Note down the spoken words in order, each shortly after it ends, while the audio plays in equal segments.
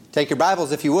Take your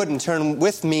Bibles, if you would, and turn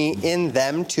with me in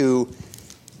them to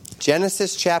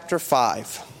Genesis chapter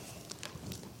 5.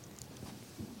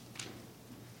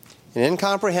 An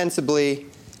incomprehensibly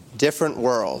different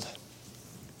world.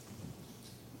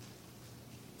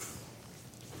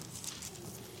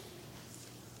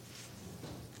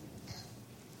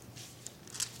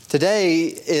 Today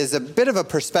is a bit of a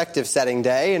perspective-setting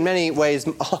day. In many ways,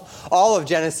 all of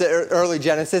Genesis, early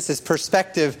Genesis is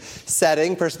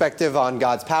perspective-setting, perspective on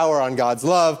God's power, on God's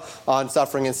love, on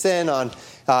suffering and sin, on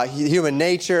human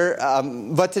nature.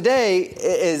 But today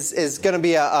is going to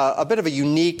be a bit of a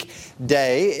unique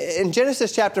day. In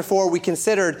Genesis chapter 4, we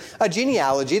considered a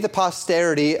genealogy, the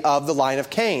posterity of the line of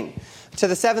Cain, to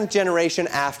the seventh generation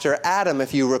after Adam,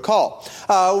 if you recall.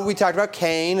 We talked about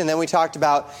Cain, and then we talked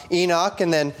about Enoch,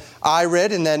 and then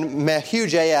Irad, and then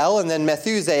Mehujael, and then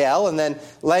Methusael, and then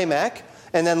Lamech.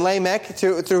 And then Lamech,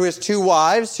 through his two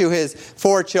wives, to his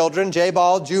four children,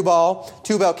 Jabal, Jubal,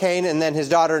 Tubal-Cain, and then his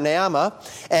daughter Naamah.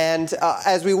 And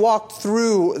as we walked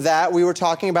through that, we were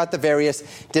talking about the various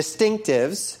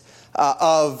distinctives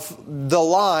of the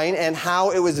line and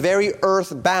how it was very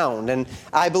earthbound. And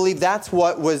I believe that's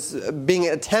what was being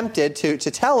attempted to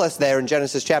tell us there in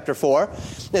Genesis chapter 4,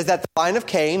 is that the line of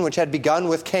Cain, which had begun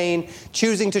with Cain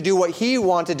choosing to do what he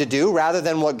wanted to do rather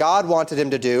than what God wanted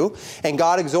him to do, and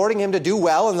God exhorting him to do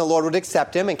well, and the Lord would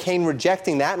accept him, and Cain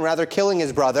rejecting that and rather killing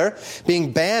his brother,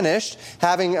 being banished,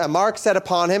 having a mark set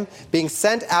upon him, being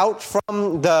sent out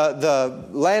from the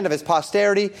land of his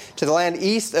posterity to the land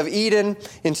east of Eden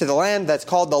into the land that's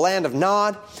called the land of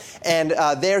Nod. And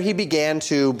there he began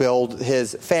to build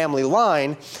his family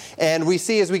line. And we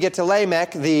see as we get to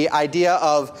Lamech the idea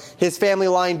of his family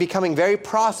line becoming very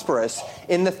prosperous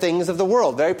in the things of the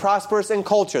world, very prosperous in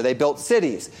culture. They built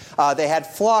cities. They had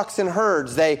flocks and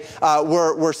herds. They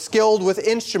were skilled with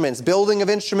instruments, building of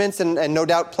instruments, and no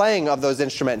doubt playing of those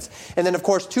instruments. And then, of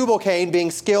course, Tubal-Cain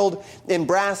being skilled in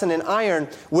brass and in iron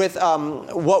with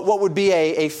what would be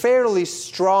a fairly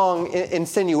strong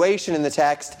insinuation in the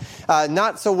text.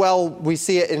 Not so well we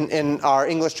see it in our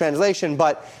English translation,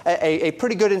 but a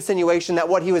pretty good insinuation that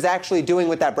what he was actually doing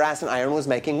with that brass and iron was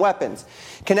making weapons.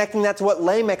 Connecting that to what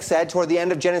Lamech said toward the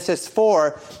end of Genesis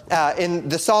 4 in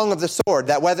the Song of the Sword,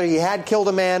 that whether he had killed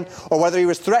a man or whether he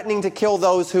was threatening to kill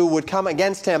those who would come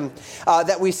against him,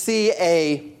 that we see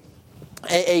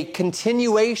a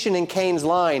continuation in Cain's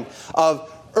line of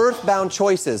earthbound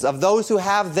choices, of those who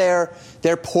have their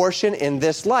portion in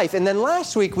this life. And then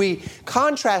last week we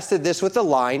contrasted this with the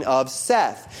line of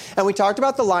Seth. And we talked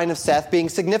about the line of Seth being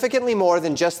significantly more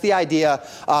than just the idea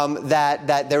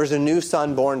that there was a new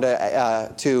son born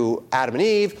to Adam and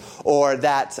Eve, or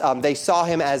that they saw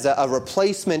him as a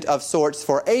replacement of sorts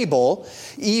for Abel.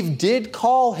 Eve did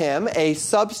call him a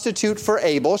substitute for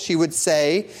Abel. She would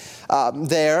say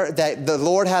there that the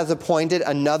Lord has appointed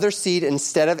another seed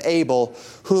instead of Abel,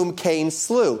 whom Cain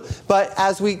slew. But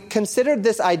as we considered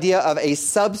this idea of a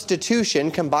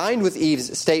substitution combined with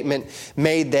Eve's statement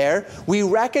made there, we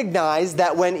recognize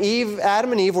that when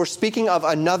Adam and Eve were speaking of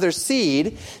another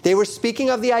seed, they were speaking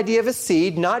of the idea of a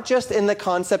seed, not just in the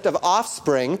concept of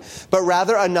offspring, but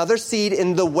rather another seed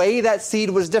in the way that seed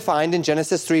was defined in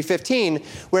Genesis 3:15,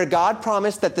 where God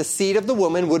promised that the seed of the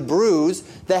woman would bruise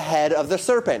the head of the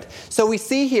serpent. So we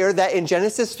see here that in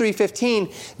Genesis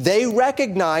 3:15, they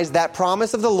recognize that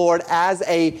promise of the Lord as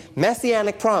a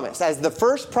messianic promise, as the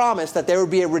first promise that there would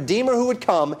be a Redeemer who would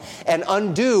come and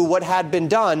undo what had been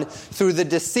done through the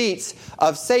deceits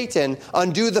of Satan,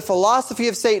 undo the philosophy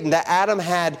of Satan that Adam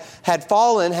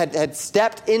had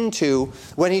stepped into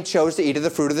when he chose to eat of the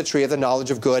fruit of the tree of the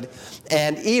knowledge of good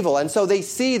and evil. And so they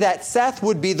see that Seth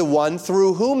would be the one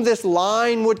through whom this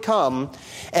line would come,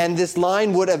 and this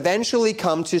line would eventually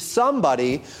come to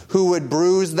somebody who would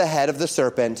bruise the head of the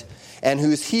serpent and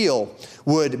whose heel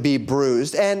would be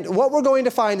bruised. And what we're going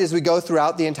to find as we go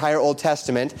throughout the entire Old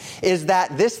Testament is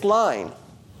that this line,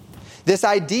 this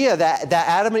idea that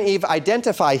Adam and Eve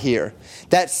identify here,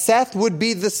 that Seth would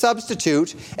be the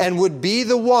substitute and would be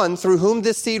the one through whom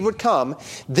this seed would come,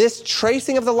 this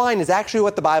tracing of the line is actually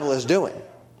what the Bible is doing.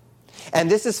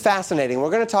 And this is fascinating. We're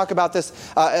going to talk about this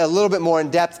a little bit more in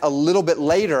depth a little bit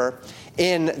later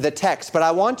in the text. But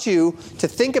I want you to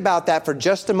think about that for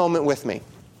just a moment with me.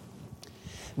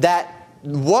 That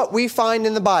what we find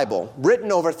in the Bible,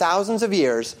 written over thousands of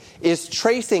years, is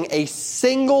tracing a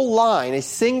single line, a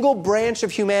single branch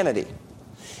of humanity.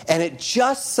 And it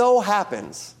just so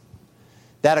happens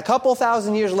that a couple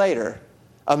thousand years later,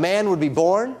 a man would be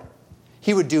born,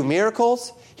 he would do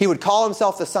miracles, he would call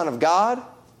himself the Son of God,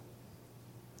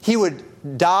 he would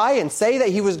die and say that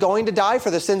he was going to die for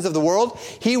the sins of the world.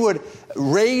 He would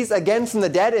raise again from the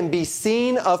dead and be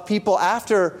seen of people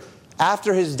after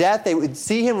his death. They would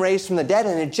see him raised from the dead.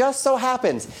 And it just so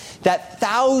happens that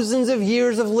thousands of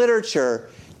years of literature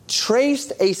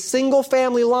traced a single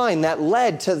family line that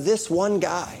led to this one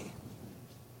guy.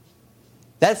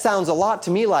 That sounds a lot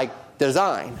to me like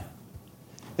design.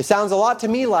 It sounds a lot to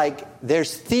me like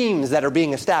there's themes that are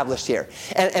being established here.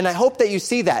 And I hope that you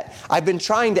see that. I've been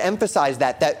trying to emphasize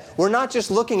that we're not just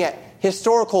looking at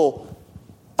historical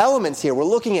elements here. We're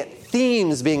looking at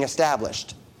themes being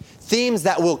established. Themes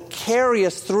that will carry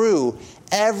us through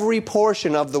every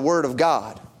portion of the Word of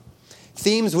God.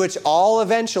 Themes which all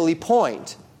eventually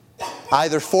point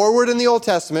either forward in the Old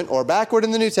Testament or backward in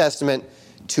the New Testament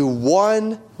to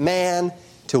one man,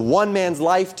 to one man's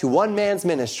life, to one man's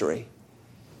ministry.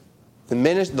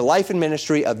 The life and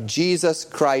ministry of Jesus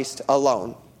Christ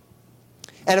alone.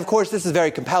 And of course, this is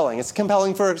very compelling. It's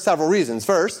compelling for several reasons.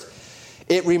 First,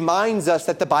 it reminds us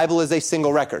that the Bible is a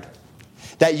single record.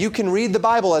 That you can read the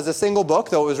Bible as a single book,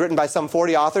 though it was written by some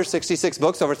 40 authors, 66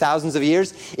 books over thousands of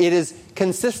years. It is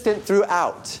consistent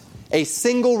throughout. A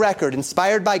single record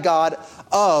inspired by God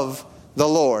of the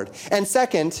Lord. And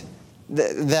second,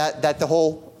 that the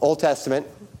whole Old Testament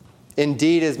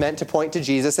indeed is meant to point to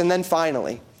Jesus. And then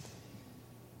finally,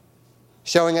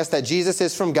 showing us that Jesus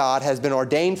is from God, has been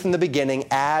ordained from the beginning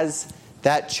as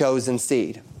that chosen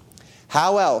seed.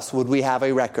 How else would we have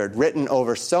a record written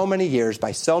over so many years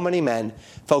by so many men,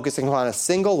 focusing on a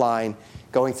single line,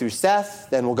 going through Seth,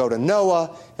 then we'll go to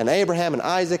Noah, and Abraham, and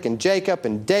Isaac, and Jacob,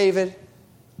 and David,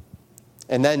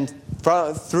 and then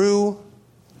through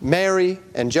Mary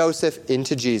and Joseph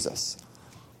into Jesus.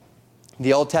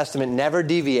 The Old Testament never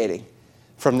deviating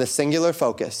from the singular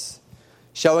focus,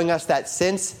 showing us that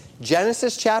since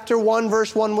Genesis chapter 1,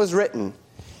 verse 1 was written,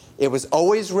 it was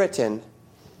always written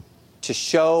to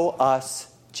show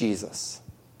us Jesus.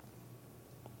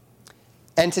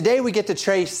 And today we get to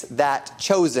trace that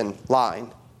chosen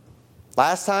line.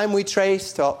 Last time we began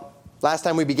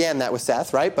that with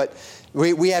Seth, right? But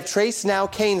we have traced now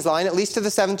Cain's line, at least to the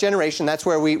 7th generation. That's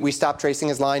where we stopped tracing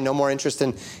his line. No more interest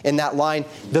in that line.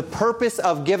 The purpose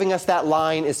of giving us that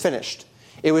line is finished.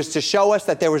 It was to show us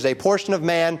that there was a portion of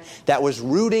man that was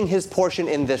rooting his portion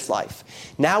in this life.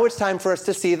 Now it's time for us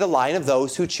to see the line of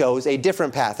those who chose a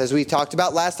different path. As we talked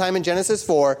about last time in Genesis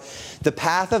 4, the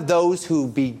path of those who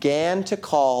began to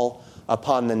call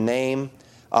upon the name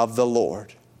of the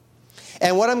Lord.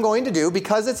 And what I'm going to do,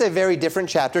 because it's a very different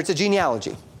chapter, it's a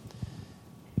genealogy.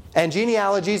 And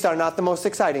genealogies are not the most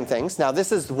exciting things. Now,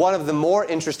 this is one of the more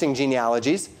interesting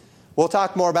genealogies. We'll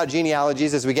talk more about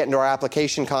genealogies as we get into our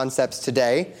application concepts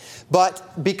today.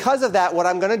 But because of that, what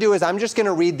I'm going to do is I'm just going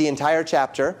to read the entire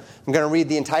chapter. I'm going to read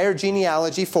the entire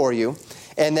genealogy for you.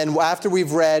 And then after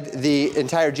we've read the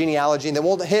entire genealogy, and then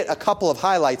we'll hit a couple of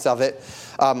highlights of it.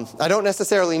 I don't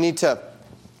necessarily need to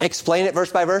explain it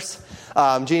verse by verse.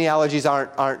 Genealogies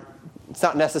aren't, it's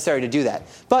not necessary to do that.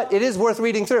 But it is worth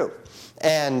reading through.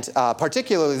 And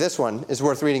particularly this one is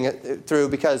worth reading it through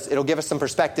because it'll give us some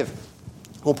perspective.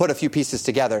 We'll put a few pieces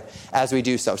together as we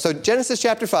do so. So Genesis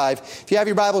chapter 5, if you have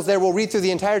your Bibles there, we'll read through the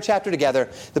entire chapter together.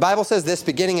 The Bible says this,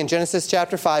 beginning in Genesis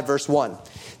chapter 5, verse 1.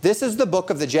 This is the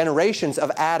book of the generations of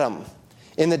Adam.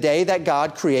 In the day that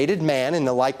God created man in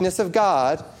the likeness of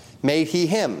God, made he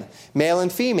him. Male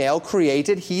and female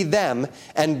created he them,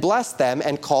 and blessed them,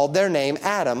 and called their name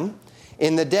Adam,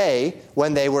 in the day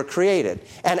when they were created.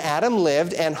 And Adam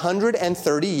lived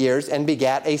 130 years and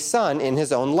begat a son in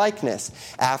his own likeness,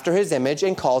 after his image,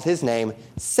 and called his name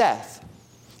Seth.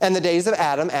 And the days of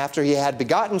Adam after he had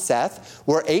begotten Seth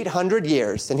were 800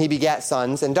 years, and he begat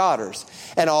sons and daughters.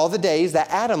 And all the days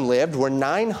that Adam lived were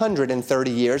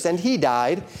 930 years, and he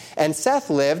died. And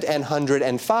Seth lived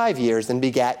 105 years and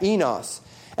begat Enos.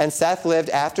 And Seth lived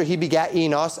after he begat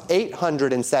Enos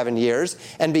 807 years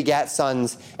and begat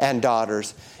sons and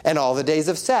daughters. And all the days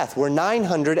of Seth were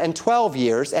 912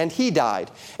 years, and he died.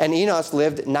 And Enos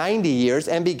lived 90 years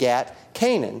and begat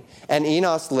Canaan. And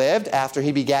Enos lived after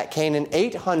he begat Canaan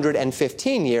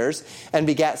 815 years and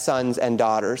begat sons and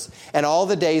daughters. And all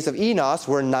the days of Enos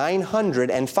were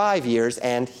 905 years,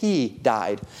 and he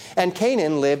died. And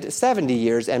Canaan lived 70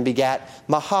 years and begat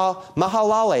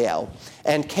Mahalaleel.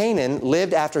 And Canaan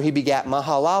lived after he begat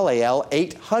Mahalaleel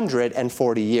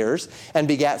 840 years and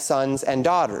begat sons and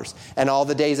daughters. And all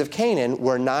the days of Canaan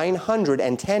were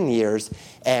 910 years,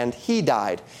 and he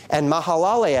died. And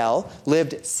Mahalaleel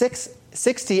lived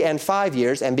 65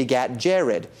 years and begat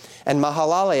Jared. And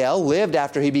Mahalaleel lived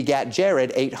after he begat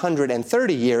Jared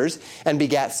 830 years and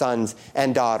begat sons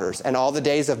and daughters. And all the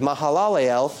days of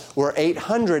Mahalaleel were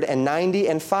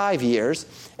 895 years,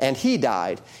 and he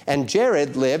died. And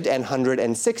Jared lived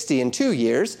 162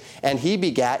 years, and he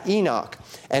begat Enoch.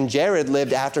 And Jared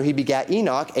lived after he begat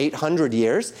Enoch 800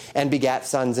 years, and begat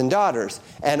sons and daughters.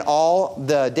 And all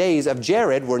the days of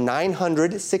Jared were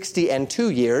 962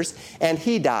 years, and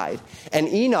he died. And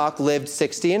Enoch lived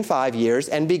 65 years,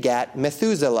 and begat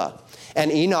Methuselah.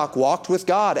 And Enoch walked with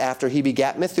God after he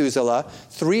begat Methuselah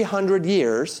 300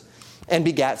 years, and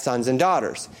begat sons and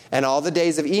daughters. And all the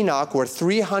days of Enoch were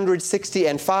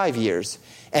 365 years.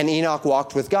 And Enoch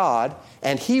walked with God,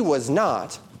 and he was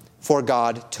not, for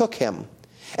God took him.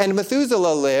 And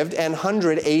Methuselah lived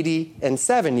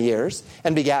 187 years,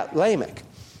 and begat Lamech.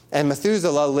 And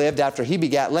Methuselah lived after he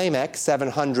begat Lamech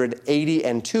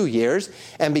 782 years,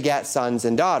 and begat sons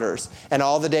and daughters. And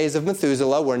all the days of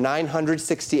Methuselah were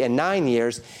 969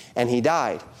 years, and he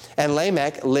died. And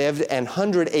Lamech lived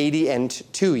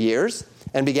 182 years,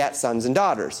 and begat sons and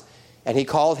daughters. And he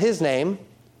called his name,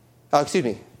 I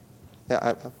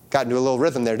got into a little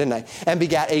rhythm there, didn't I? And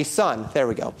begat a son. There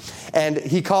we go. And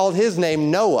he called his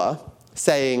name Noah,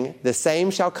 saying, the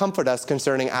same shall comfort us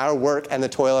concerning our work and the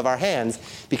toil of our hands,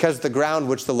 because the ground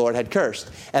which the Lord had cursed.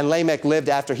 And Lamech lived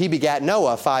after he begat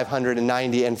Noah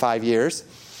 595 years,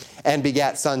 and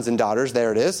begat sons and daughters.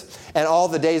 There it is. And all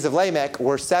the days of Lamech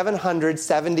were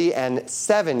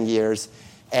 777 years,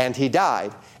 and he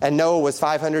died. And Noah was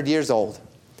 500 years old.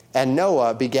 And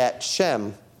Noah begat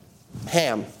Shem,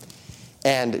 Ham,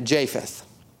 and Japheth.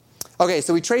 Okay,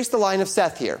 so we trace the line of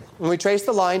Seth here. And we trace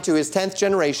the line to his 10th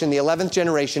generation, the 11th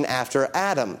generation after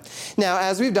Adam. Now,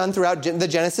 as we've done throughout the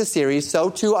Genesis series,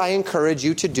 so too I encourage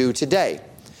you to do today.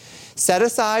 Set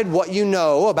aside what you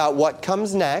know about what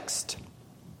comes next,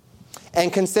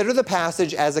 and consider the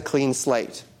passage as a clean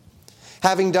slate.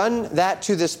 Having done that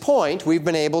to this point, we've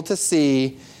been able to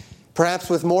see, perhaps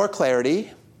with more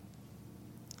clarity,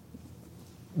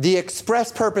 the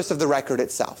express purpose of the record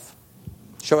itself.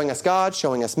 Showing us God,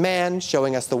 showing us man,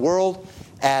 showing us the world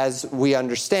as we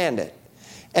understand it.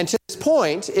 And to this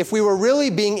point, if we were really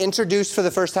being introduced for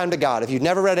the first time to God, if you'd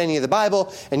never read any of the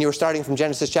Bible, and you were starting from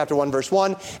Genesis chapter 1, verse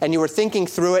 1, and you were thinking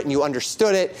through it, and you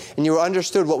understood it, and you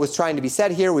understood what was trying to be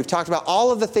said here, we've talked about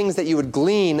all of the things that you would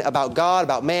glean about God,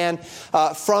 about man,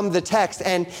 from the text.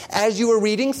 And as you were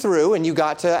reading through, and you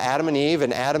got to Adam and Eve,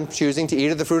 and Adam choosing to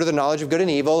eat of the fruit of the knowledge of good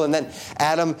and evil, and then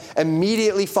Adam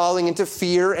immediately falling into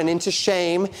fear and into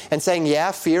shame, and saying,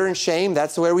 yeah, fear and shame,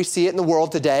 that's where we see it in the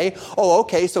world today. Oh,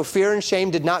 okay, so fear and shame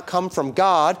did not come from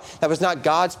God. That was not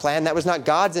God's plan. That was not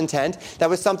God's intent. That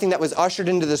was something that was ushered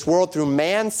into this world through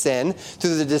man's sin,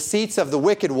 through the deceits of the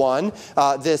wicked one,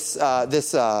 this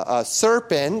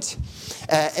serpent,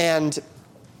 and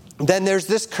then there's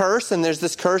this curse, and there's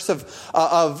this curse of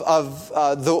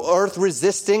the earth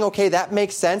resisting. Okay, that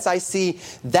makes sense. I see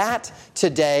that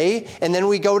today. And then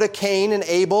we go to Cain and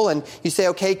Abel, and you say,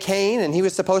 okay, Cain, and he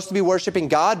was supposed to be worshiping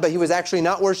God, but he was actually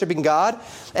not worshiping God,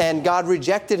 and God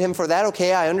rejected him for that.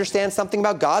 Okay, I understand something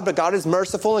about God, but God is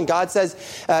merciful, and God says,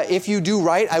 if you do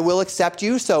right, I will accept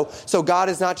you. So God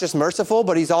is not just merciful,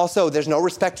 but he's also, there's no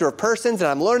respecter of persons, and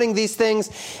I'm learning these things.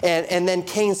 And then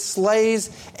Cain slays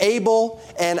Abel,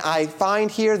 and I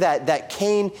find here that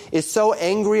Cain is so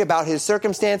angry about his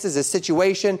circumstances, his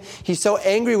situation. He's so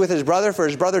angry with his brother for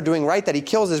his brother doing right that he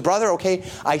kills his brother. Okay,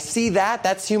 I see that.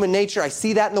 That's human nature. I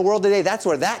see that in the world today. That's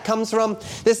where that comes from.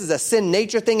 This is a sin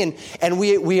nature thing. And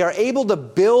we are able to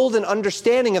build an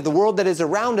understanding of the world that is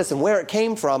around us and where it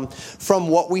came from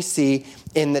what we see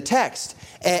in the text.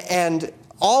 And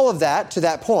all of that, to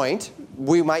that point,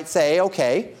 we might say,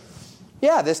 okay,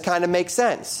 yeah, this kind of makes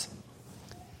sense.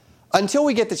 Until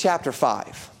we get to chapter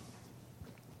 5.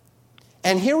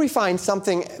 And here we find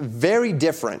something very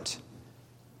different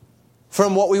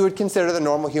from what we would consider the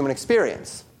normal human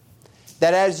experience.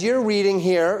 That as you're reading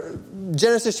here,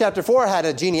 Genesis chapter 4 had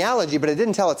a genealogy, but it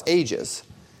didn't tell its ages.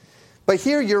 But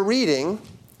here you're reading,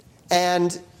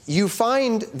 and you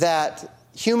find that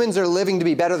humans are living to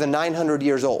be better than 900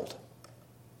 years old.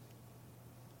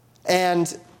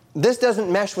 And this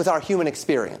doesn't mesh with our human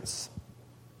experience.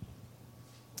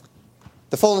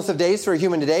 The fullness of days for a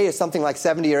human today is something like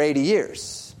 70 or 80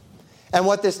 years. And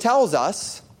what this tells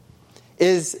us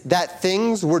is that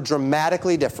things were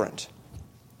dramatically different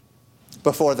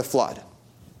before the flood.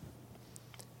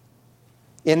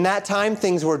 In that time,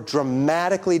 things were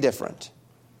dramatically different.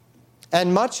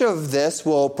 And much of this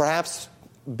will perhaps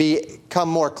become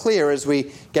more clear as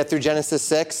we get through Genesis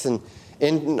 6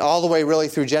 and all the way really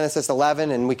through Genesis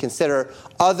 11, and we consider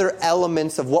other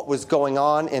elements of what was going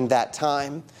on in that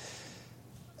time.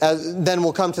 Then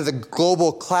we'll come to the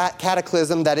global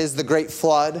cataclysm that is the Great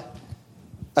Flood,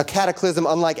 a cataclysm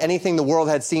unlike anything the world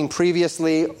had seen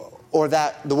previously or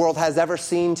that the world has ever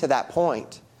seen to that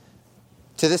point.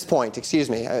 to this point,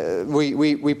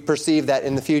 we perceive that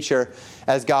in the future,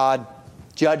 as God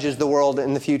judges the world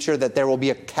in the future, that there will be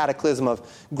a cataclysm of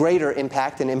greater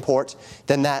impact and import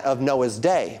than that of Noah's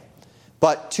day.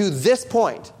 But to this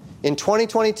point, in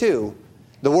 2022,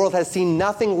 the world has seen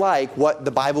nothing like what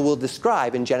the Bible will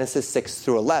describe in Genesis 6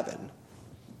 through 11.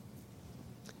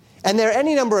 And there are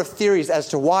any number of theories as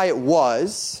to why it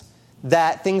was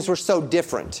that things were so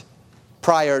different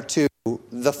prior to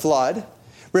the flood.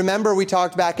 Remember, we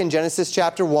talked back in Genesis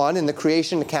chapter 1 in the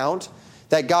creation account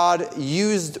that God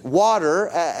used water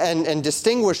and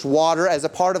distinguished water as a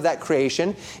part of that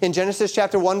creation. In Genesis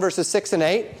chapter 1, verses 6 through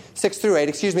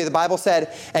 8, the Bible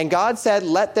said, "And God said,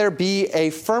 let there be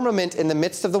a firmament in the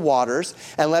midst of the waters,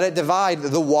 and let it divide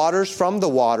the waters from the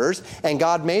waters. And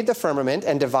God made the firmament,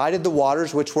 and divided the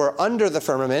waters which were under the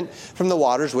firmament from the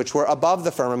waters which were above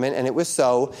the firmament. And it was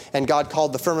so. And God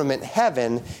called the firmament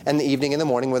heaven, and the evening and the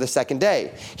morning were the second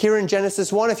day." Here in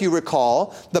Genesis 1, if you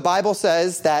recall, the Bible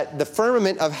says that the firmament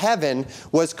of heaven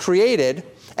was created,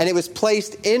 and it was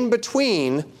placed in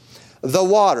between the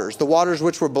waters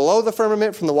which were below the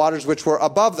firmament from the waters which were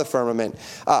above the firmament,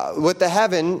 with the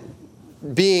heaven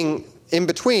being in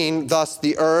between, thus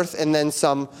the earth, and then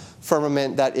some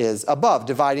firmament that is above,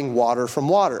 dividing water from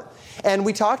water. And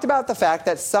we talked about the fact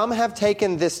that some have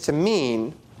taken this to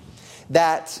mean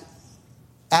that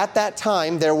at that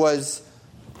time there was,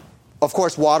 of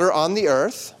course, water on the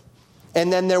earth,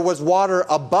 and then there was water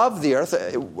above the earth,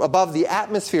 above the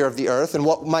atmosphere of the earth, and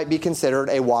what might be considered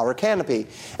a water canopy.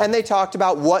 And they talked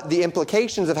about what the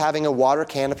implications of having a water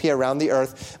canopy around the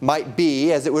earth might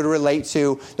be as it would relate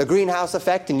to the greenhouse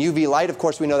effect and UV light. Of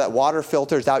course, we know that water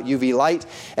filters out UV light,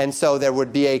 and so there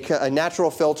would be a natural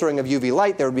filtering of UV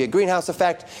light. There would be a greenhouse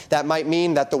effect. That might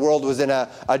mean that the world was in a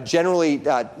generally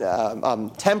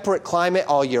temperate climate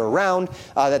all year round,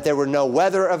 that there were no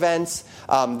weather events,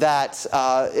 that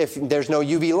if there's no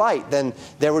UV light, then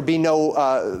there would be none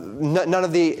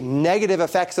of the negative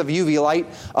effects of UV light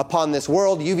upon this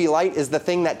world. UV light is the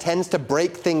thing that tends to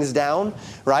break things down,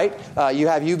 right? You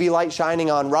have UV light shining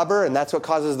on rubber, and that's what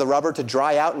causes the rubber to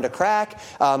dry out and to crack.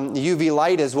 UV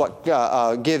light is what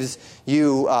gives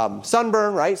you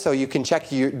sunburn, right? So you can check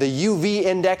the UV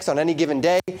index on any given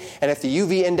day, and if the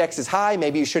UV index is high,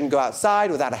 maybe you shouldn't go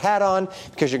outside without a hat on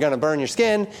because you're going to burn your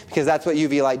skin, because that's what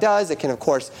UV light does. It can, of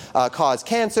course, cause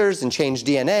cancers and change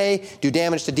DNA, do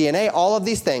damage to DNA, all of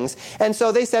these things. And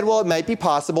so they said, well, it might be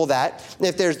possible that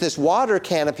if there's this water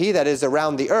canopy that is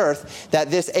around the earth,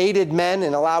 that this aided men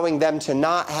in allowing them to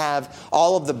not have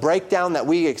all of the breakdown that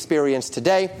we experience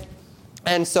today.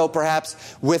 And so perhaps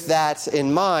with that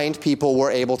in mind, people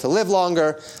were able to live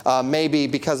longer. Maybe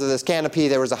because of this canopy,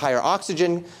 there was a higher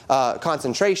oxygen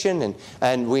concentration.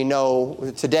 And we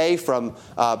know today from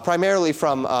primarily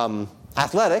from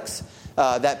athletics,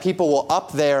 that people will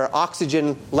up their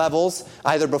oxygen levels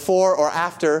either before or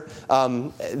after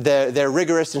their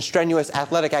rigorous and strenuous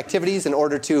athletic activities in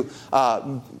order to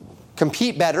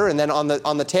compete better, and then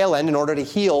on the tail end in order to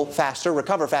heal faster,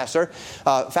 recover faster,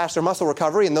 faster muscle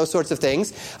recovery and those sorts of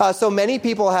things. So many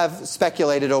people have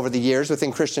speculated over the years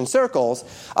within Christian circles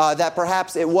that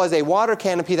perhaps it was a water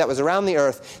canopy that was around the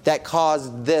earth that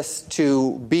caused this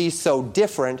to be so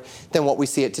different than what we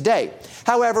see it today.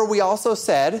 However, we also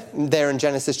said there in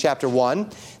Genesis chapter 1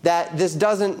 that this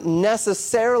doesn't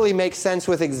necessarily make sense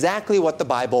with exactly what the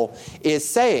Bible is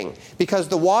saying, because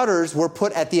the waters were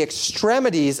put at the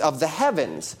extremities of the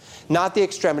heavens, not the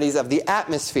extremities of the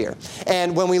atmosphere.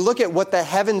 And when we look at what the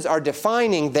heavens are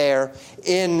defining there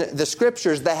in the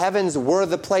scriptures, the heavens were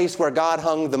the place where God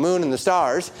hung the moon and the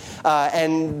stars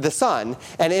and the sun.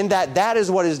 And in that is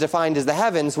what is defined as the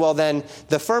heavens. Well, then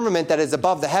the firmament that is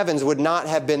above the heavens would not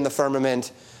have been the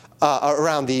firmament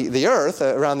around the earth,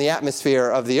 around the atmosphere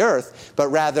of the earth, but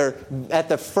rather at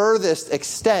the furthest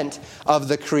extent of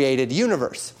the created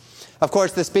universe. Of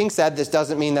course, this being said, this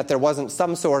doesn't mean that there wasn't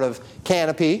some sort of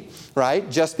canopy, right?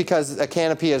 Just because a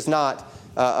canopy is not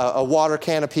a water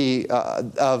canopy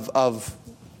of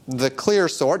the clear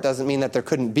sort doesn't mean that there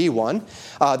couldn't be one.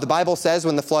 The Bible says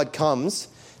when the flood comes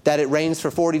that it rains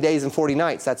for 40 days and 40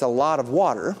 nights. That's a lot of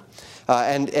water,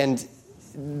 and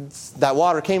that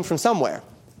water came from somewhere.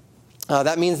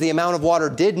 That means the amount of water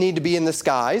did need to be in the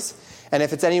skies, and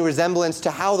if it's any resemblance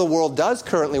to how the world does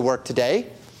currently work today,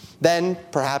 then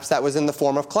perhaps that was in the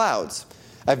form of clouds.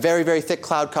 A very, very thick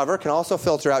cloud cover can also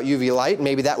filter out UV light.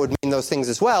 Maybe that would mean those things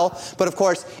as well. But of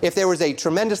course, if there was a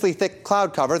tremendously thick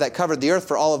cloud cover that covered the earth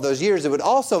for all of those years, it would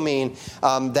also mean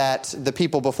that the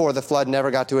people before the flood never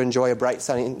got to enjoy a bright,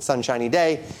 sunshiny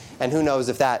day. And who knows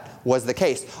if that was the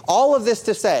case. All of this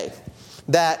to say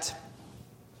that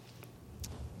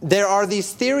there are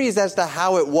these theories as to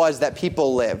how it was that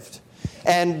people lived.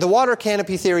 And the water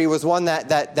canopy theory was one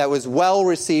that was well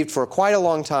received for quite a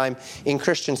long time in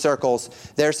Christian circles.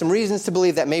 There are some reasons to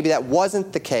believe that maybe that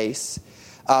wasn't the case.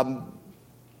 But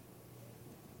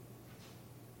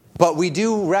we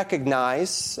do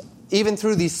recognize, even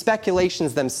through these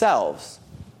speculations themselves,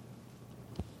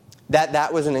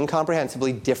 that was an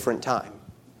incomprehensibly different time.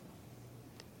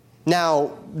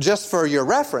 Now, just for your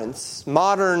reference,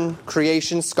 modern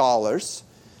creation scholars,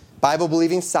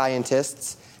 Bible-believing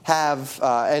scientists, have,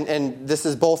 and this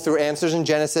is both through Answers in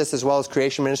Genesis as well as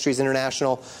Creation Ministries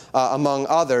International, among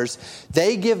others,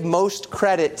 they give most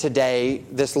credit today,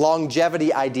 this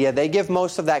longevity idea, they give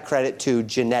most of that credit to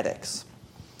genetics.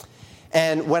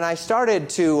 And when I started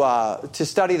to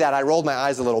study that, I rolled my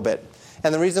eyes a little bit.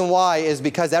 And the reason why is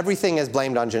because everything is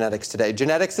blamed on genetics today.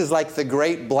 Genetics is like the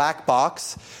great black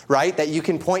box, right? That you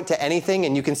can point to anything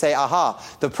and you can say, aha,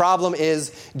 the problem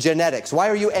is genetics. Why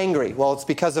are you angry? Well, it's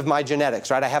because of my genetics,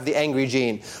 right? I have the angry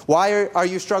gene. Why are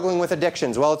you struggling with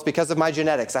addictions? Well, it's because of my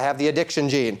genetics. I have the addiction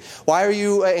gene. Why are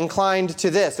you inclined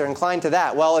to this or inclined to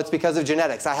that? Well, it's because of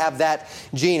genetics. I have that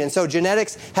gene. And so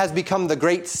genetics has become the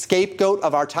great scapegoat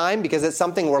of our time because it's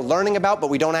something we're learning about,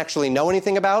 but we don't actually know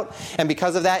anything about. And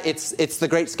because of that, it's the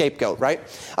great scapegoat, right?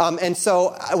 And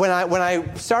so when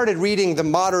I started reading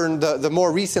the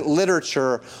more recent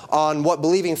literature on what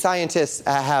believing scientists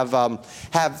have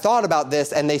thought about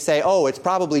this, and they say, oh, it's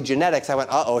probably genetics, I went,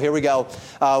 uh-oh, here we go.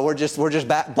 We're just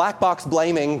black box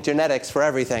blaming genetics for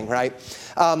everything, right?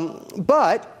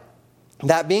 But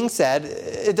that being said,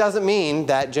 it doesn't mean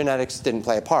that genetics didn't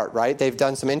play a part, right? They've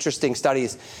done some interesting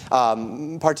studies,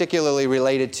 particularly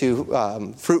related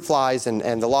to fruit flies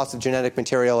and the loss of genetic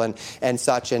material and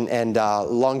such, and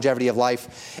longevity of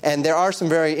life. And there are some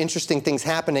very interesting things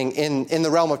happening in the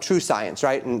realm of true science,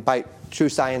 right? And by true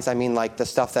science, I mean like the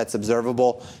stuff that's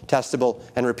observable, testable,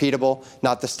 and repeatable,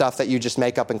 not the stuff that you just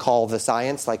make up and call the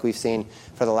science like we've seen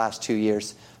for the last 2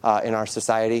 years. In our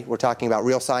society. We're talking about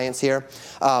real science here.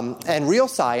 And real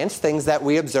science, things that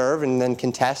we observe and then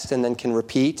can test and then can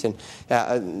repeat. And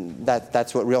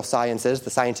that's what real science is, the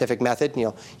scientific method.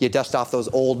 You dust off those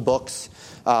old books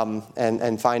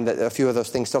and find that a few of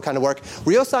those things still kind of work.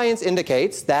 Real science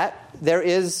indicates that there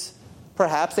is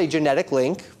perhaps a genetic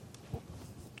link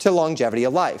to longevity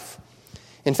of life.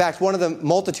 In fact, one of the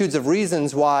multitudes of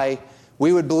reasons why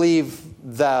we would believe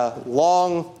the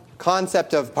long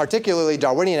concept of particularly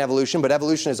Darwinian evolution, but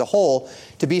evolution as a whole,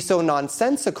 to be so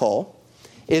nonsensical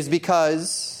is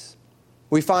because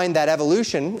we find that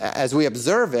evolution, as we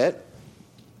observe it,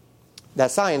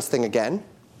 that science thing again,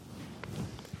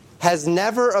 has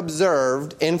never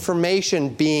observed information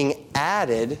being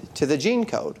added to the gene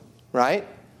code, right?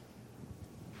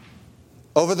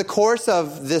 Over the course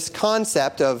of this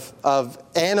concept of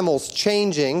animals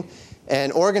changing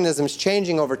and organisms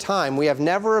changing over time, we have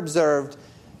never observed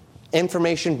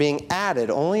information being added,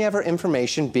 only ever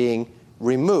information being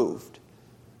removed.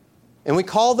 And we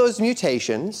call those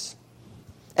mutations,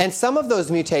 and some of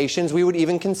those mutations we would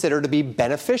even consider to be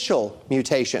beneficial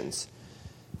mutations.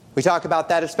 We talk about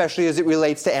that especially as it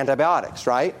relates to antibiotics,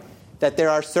 right? That there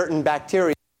are certain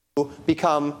bacteria who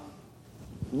become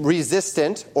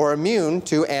resistant or immune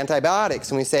to antibiotics.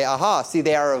 And we say, aha, see,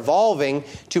 they are evolving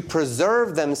to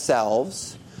preserve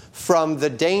themselves from the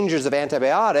dangers of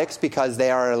antibiotics because they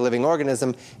are a living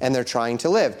organism and they're trying to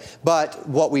live. But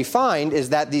what we find is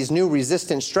that these new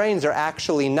resistant strains are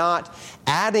actually not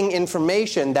adding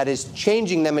information that is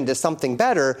changing them into something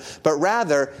better, but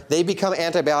rather they become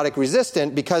antibiotic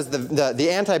resistant because the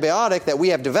antibiotic that we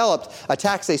have developed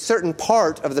attacks a certain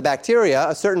part of the bacteria,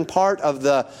 a certain part of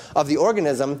the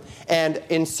organism, and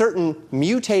in certain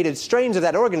mutated strains of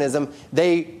that organism,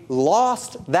 they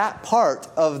lost that part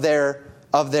of their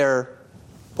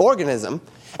organism,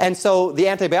 and so the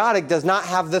antibiotic does not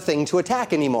have the thing to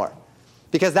attack anymore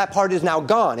because that part is now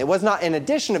gone. It was not an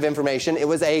addition of information, it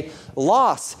was a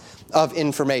loss of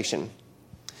information.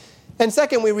 And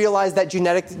second, we realize that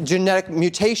genetic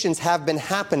mutations have been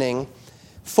happening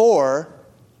since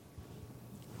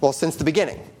the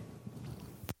beginning.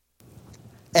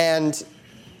 And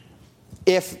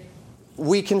if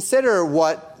we consider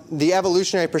what the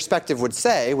evolutionary perspective would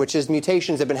say, which is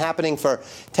mutations have been happening for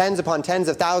tens upon tens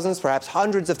of thousands, perhaps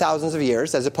hundreds of thousands of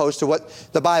years, as opposed to what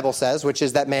the Bible says, which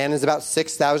is that man is about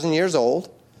 6,000 years old.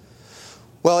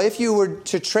 Well, if you were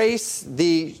to trace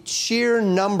the sheer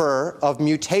number of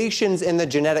mutations in the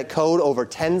genetic code over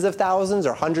tens of thousands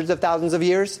or hundreds of thousands of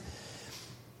years,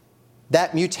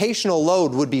 that mutational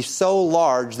load would be so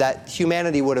large that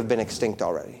humanity would have been extinct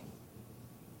already.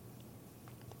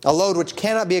 A load which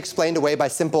cannot be explained away by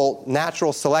simple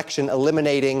natural selection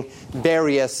eliminating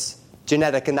various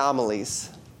genetic anomalies.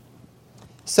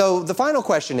 So the final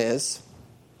question is,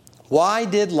 why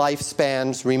did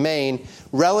lifespans remain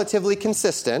relatively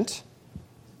consistent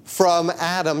from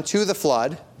Adam to the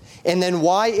flood? And then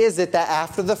why is it that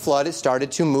after the flood it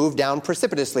started to move down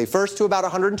precipitously? First to about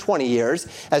 120 years,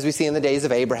 as we see in the days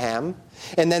of Abraham.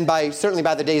 And then certainly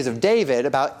by the days of David,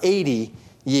 about 80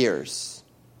 years.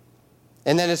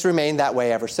 And then it's remained that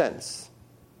way ever since.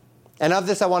 And of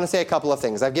this I want to say a couple of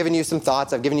things. I've given you some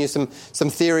thoughts. I've given you some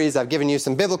theories. I've given you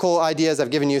some biblical ideas. I've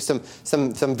given you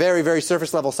some very, very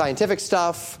surface level scientific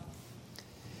stuff.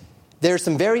 There's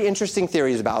some very interesting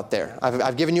theories about there.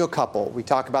 I've given you a couple. We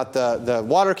talk about the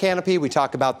water canopy. We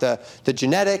talk about the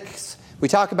genetics. We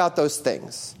talk about those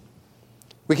things.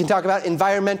 We can talk about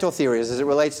environmental theories as it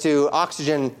relates to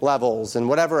oxygen levels and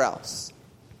whatever else.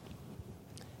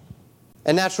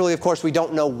 And naturally, of course, we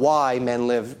don't know why men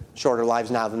live shorter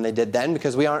lives now than they did then,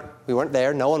 because we weren't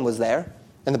there, no one was there,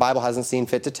 and the Bible hasn't seen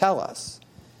fit to tell us.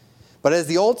 But as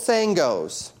the old saying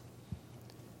goes,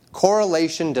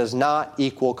 correlation does not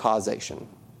equal causation.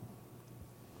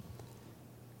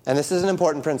 And this is an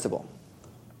important principle.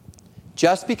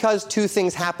 Just because two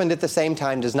things happened at the same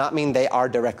time does not mean they are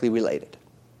directly related.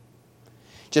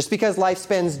 Just because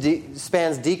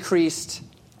lifespans decreased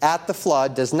at the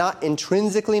flood does not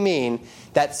intrinsically mean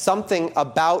that something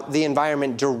about the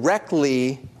environment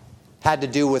directly had to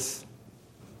do with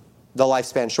the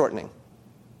lifespan shortening.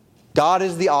 God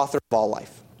is the author of all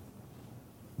life.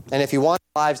 And if he wants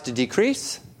lives to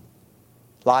decrease,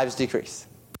 lives decrease.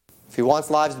 If he wants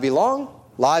lives to be long,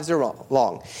 lives are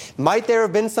long. Might there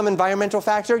have been some environmental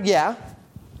factor? Yeah.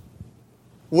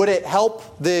 Would it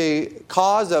help the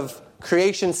cause of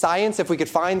creation science if we could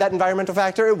find that environmental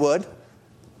factor? It would.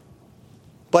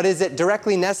 But is it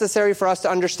directly necessary for us to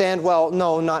understand? Well,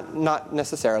 no, not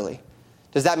necessarily.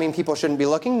 Does that mean people shouldn't be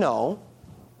looking? No.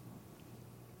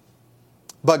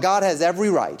 But God has every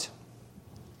right.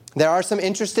 There are some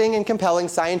interesting and compelling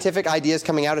scientific ideas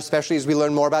coming out, especially as we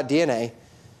learn more about DNA.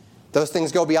 Those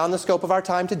things go beyond the scope of our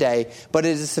time today, but it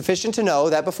is sufficient to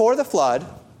know that before the flood,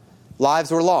 lives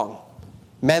were long.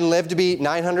 Men lived to be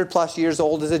 900 plus years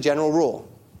old as a general rule.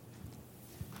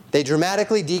 They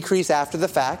dramatically decrease after the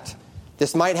fact.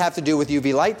 This might have to do with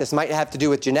UV light. This might have to do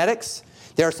with genetics.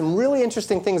 There are some really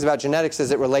interesting things about genetics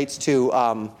as it relates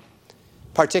to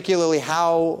particularly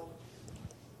how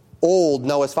old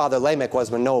Noah's father Lamech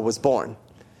was when Noah was born,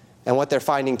 and what they're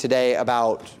finding today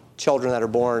about children that are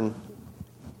born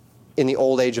in the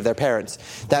old age of their parents.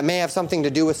 That may have something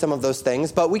to do with some of those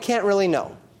things, but we can't really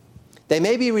know. They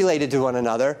may be related to one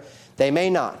another. They may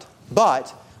not.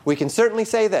 But we can certainly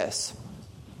say this.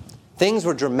 Things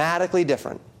were dramatically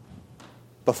different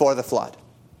before the flood.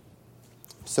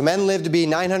 So men lived to be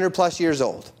 900 plus years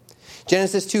old.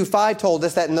 Genesis 2:5 told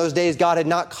us that in those days God had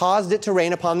not caused it to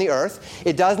rain upon the earth.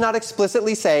 It does not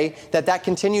explicitly say that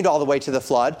continued all the way to the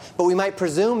flood, but we might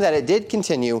presume that it did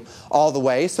continue all the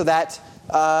way, so that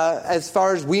as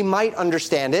far as we might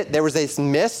understand it, there was this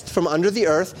mist from under the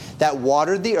earth that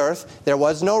watered the earth. There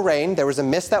was no rain. There was a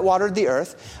mist that watered the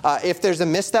earth. If there's a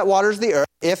mist that waters the earth,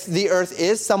 if the earth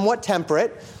is somewhat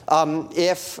temperate,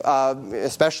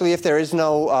 especially if there is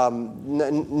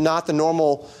not the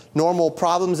normal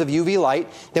problems of UV light,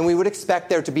 then we would expect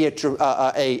there to be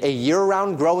a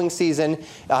year-round growing season,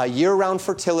 year-round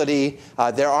fertility.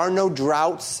 There are no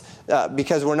droughts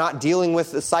because we're not dealing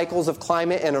with the cycles of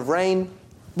climate and of rain.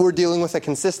 We're dealing with a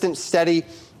consistent, steady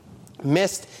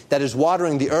mist that is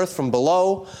watering the earth from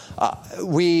below.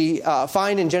 We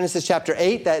find in Genesis chapter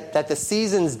 8 that the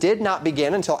seasons did not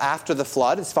begin until after the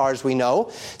flood, as far as we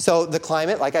know. So the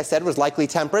climate, like I said, was likely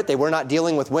temperate. They were not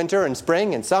dealing with winter and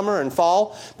spring and summer and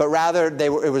fall, but rather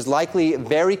it was likely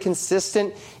very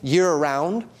consistent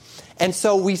year-round. And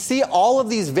so we see all of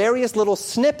these various little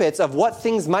snippets of what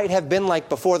things might have been like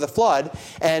before the flood.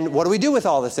 And what do we do with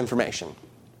all this information?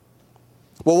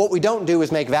 Well, what we don't do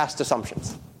is make vast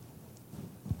assumptions.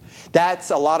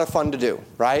 That's a lot of fun to do,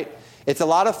 right? It's a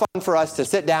lot of fun for us to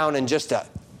sit down and just to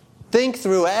think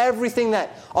through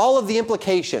all of the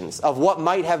implications of what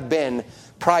might have been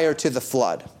prior to the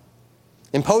flood.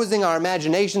 Imposing our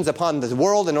imaginations upon the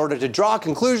world in order to draw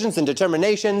conclusions and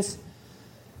determinations.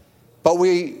 But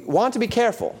we want to be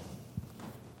careful.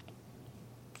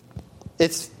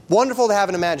 It's wonderful to have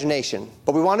an imagination,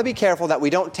 but we want to be careful that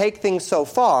we don't take things so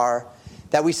far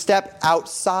that we step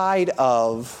outside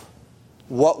of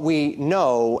what we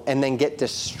know and then get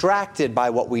distracted by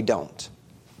what we don't.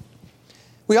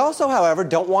 We also, however,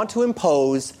 don't want to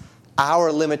impose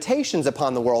our limitations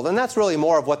upon the world, and that's really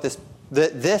more of what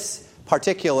this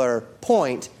particular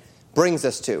point brings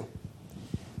us to.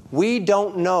 We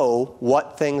don't know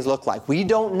what things look like. We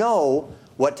don't know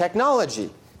what technology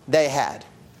they had.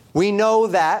 We know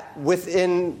that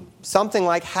within something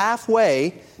like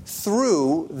halfway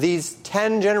through these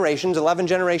 10 generations, 11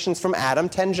 generations from Adam,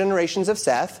 10 generations of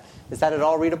Seth, is that at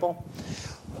all readable?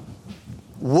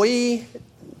 We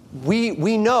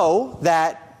know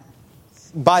that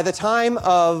by the time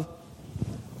of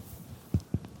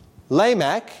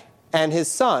Lamech and his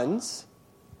sons,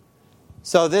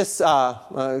 so this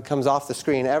comes off the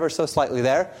screen ever so slightly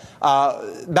there,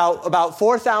 about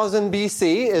 4000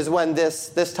 BC is when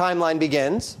this timeline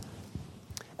begins.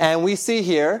 And we see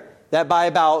here that by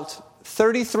about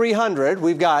 3300,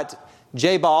 we've got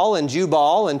Jabal and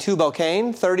Jubal and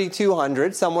Tubal-Cain,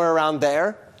 3200, somewhere around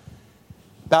there.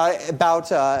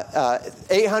 About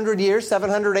 800 years,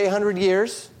 700, 800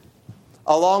 years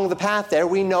along the path there,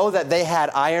 we know that they had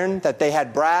iron, that they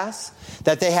had brass,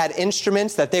 that they had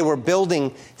instruments, that they were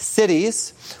building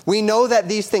cities. We know that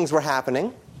these things were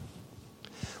happening.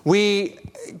 We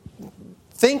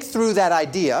think through that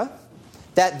idea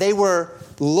that they were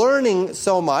learning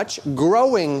so much,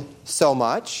 growing so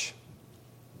much.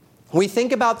 We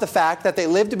think about the fact that they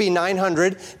lived to be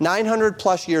 900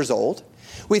 plus years old.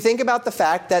 We think about the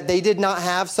fact that they did not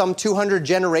have some 200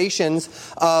 generations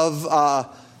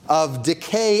of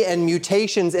decay and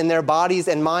mutations in their bodies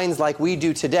and minds like we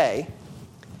do today.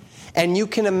 And you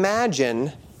can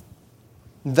imagine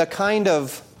the kind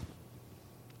of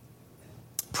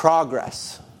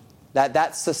progress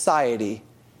that society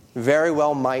very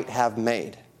well might have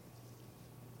made.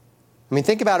 I mean,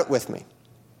 think about it with me.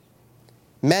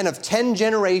 Men of 10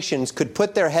 generations could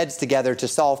put their heads together to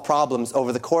solve problems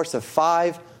over the course of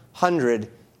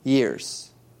 500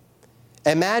 years.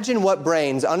 Imagine what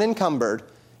brains, unencumbered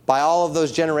by all of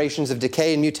those generations of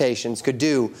decay and mutations, could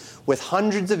do with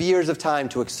hundreds of years of time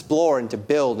to explore and to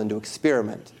build and to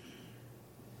experiment.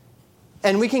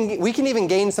 And we can even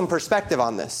gain some perspective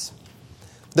on this.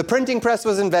 The printing press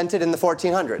was invented in the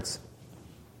 1400s,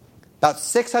 about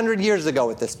 600 years ago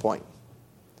at this point.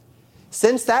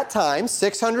 Since that time,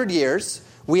 600 years,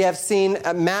 we have seen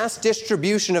a mass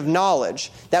distribution of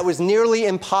knowledge that was nearly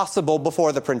impossible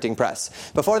before the printing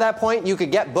press. Before that point, you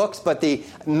could get books, but the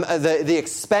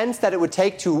expense that it would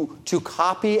take to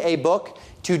copy a book,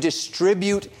 to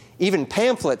distribute even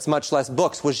pamphlets, much less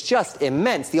books, was just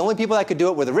immense. The only people that could do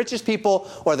it were the richest people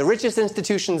or the richest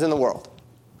institutions in the world.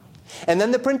 And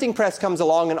then the printing press comes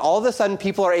along, and all of a sudden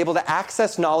people are able to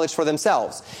access knowledge for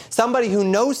themselves. Somebody who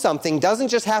knows something doesn't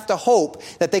just have to hope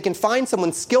that they can find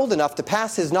someone skilled enough to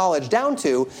pass his knowledge down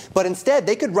to, but instead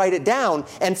they could write it down,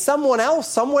 and someone else,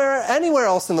 somewhere, anywhere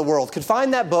else in the world, could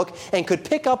find that book and could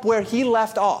pick up where he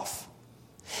left off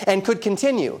and could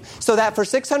continue. So that for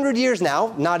 600 years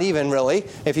now, not even really,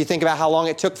 if you think about how long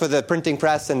it took for the printing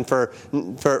press and for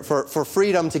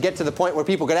freedom to get to the point where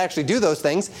people could actually do those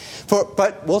things,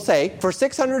 but we'll say for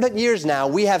 600 years now,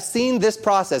 we have seen this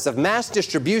process of mass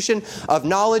distribution of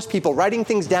knowledge, people writing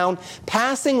things down,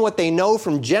 passing what they know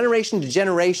from generation to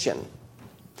generation,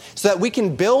 so that we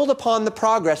can build upon the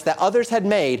progress that others had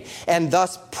made and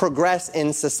thus progress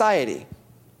in society.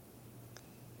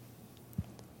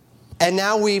 And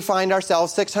now we find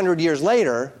ourselves 600 years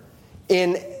later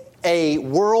in a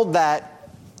world that,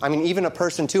 even a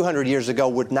person 200 years ago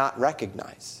would not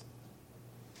recognize.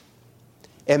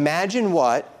 Imagine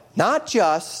what, not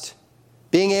just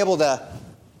being able to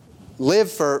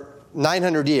live for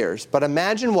 900 years, but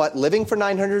imagine what living for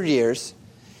 900 years,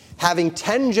 having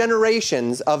 10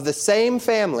 generations of the same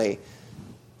family,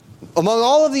 among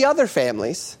all of the other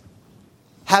families,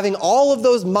 having all of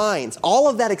those minds, all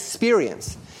of that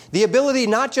experience. The ability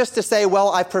not just to say, well,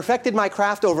 I've perfected my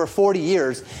craft over 40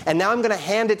 years, and now I'm going to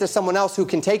hand it to someone else who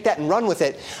can take that and run with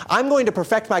it. I'm going to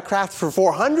perfect my craft for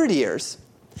 400 years.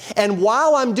 And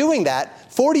while I'm doing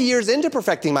that, 40 years into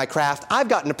perfecting my craft, I've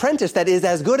got an apprentice that is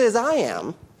as good as I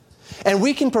am. And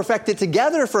we can perfect it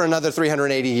together for another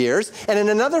 380 years. And in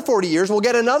another 40 years, we'll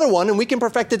get another one, and we can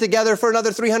perfect it together for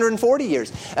another 340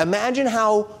 years. Imagine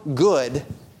how good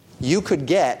you could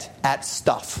get at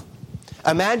stuff.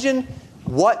 Imagine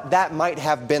what that might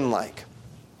have been like.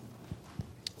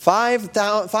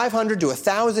 500 to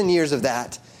 1,000 years of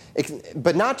that.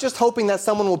 But not just hoping that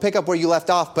someone will pick up where you left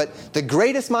off, but the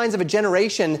greatest minds of a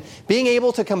generation being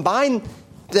able to combine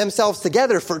themselves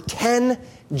together for 10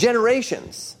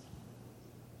 generations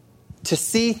to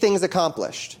see things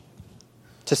accomplished,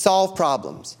 to solve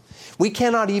problems. We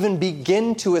cannot even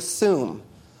begin to assume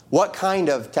what kind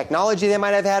of technology they might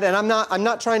have had. And I'm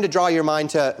not trying to draw your mind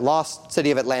to Lost City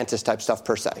of Atlantis type stuff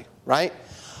per se, right?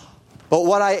 But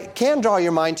what I can draw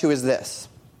your mind to is this.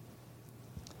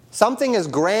 something as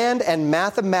grand and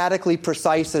mathematically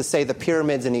precise as, say, the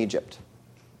pyramids in Egypt.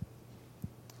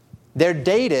 They're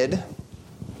dated.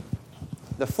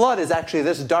 The flood is actually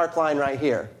this dark line right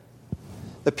here.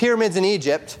 The pyramids in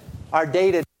Egypt are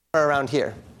dated around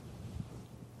here.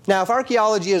 Now, if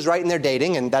archaeology is right in their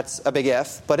dating, and that's a big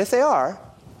if, but if they are,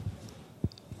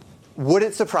 would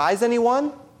it surprise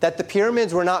anyone that the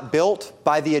pyramids were not built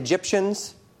by the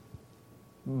Egyptians,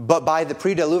 but by the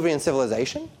pre-Diluvian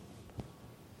civilization?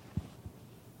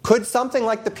 Could something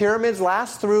like the pyramids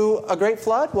last through a great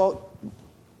flood? Well,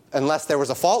 unless there was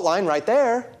a fault line right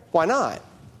there, why not?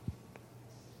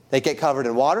 They get covered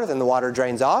in water, then the water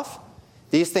drains off.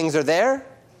 These things are there.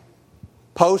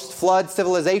 Post-flood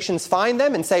civilizations find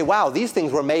them and say, wow, these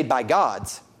things were made by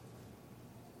gods.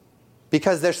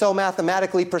 Because they're so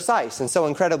mathematically precise and so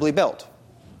incredibly built.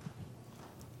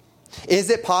 Is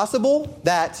it possible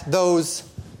that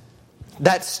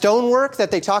that stonework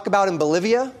that they talk about in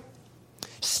Bolivia,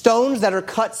 stones that are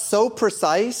cut so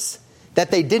precise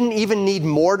that they didn't even need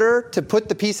mortar to put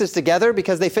the pieces together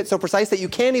because they fit so precise that you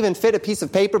can't even fit a piece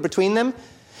of paper between them,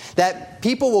 that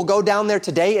people will go down there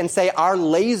today and say our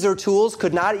laser tools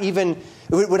would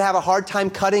have a hard time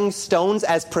cutting stones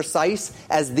as precise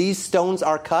as these stones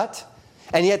are cut,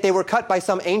 and yet they were cut by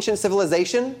some ancient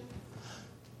civilization?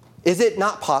 Is it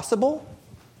not possible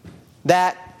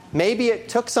that maybe it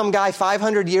took some guy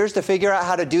 500 years to figure out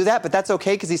how to do that, but that's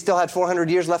okay because he still had 400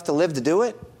 years left to live to do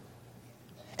it?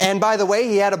 And by the way,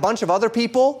 he had a bunch of other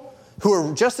people who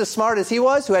were just as smart as he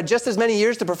was, who had just as many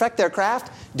years to perfect their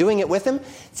craft, doing it with him.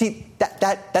 See,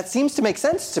 that seems to make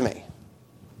sense to me.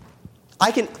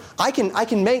 I can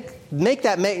make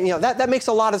that that makes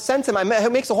a lot of sense, and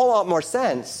it makes a whole lot more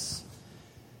sense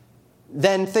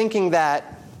than thinking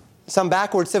that some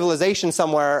backward civilization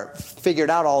somewhere figured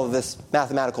out all of this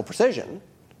mathematical precision.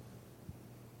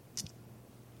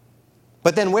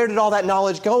 But then where did all that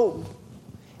knowledge go?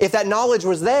 If that knowledge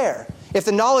was there, if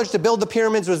the knowledge to build the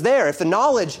pyramids was there, if the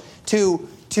knowledge to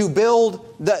build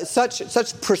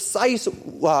such precise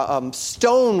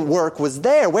stone work was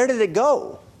there, where did it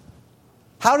go?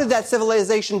 How did that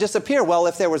civilization disappear? Well,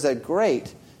 if there was a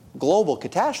great global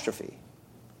catastrophe,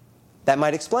 that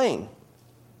might explain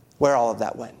where all of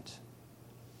that went.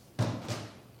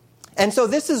 And so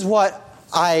this is what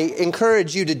I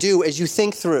encourage you to do as you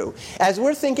think through. As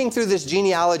we're thinking through this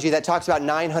genealogy that talks about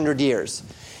 900 years,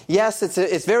 yes,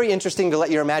 it's very interesting to let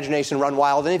your imagination run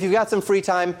wild. And if you've got some free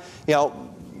time,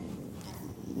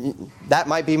 that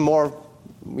might be more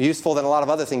useful than a lot of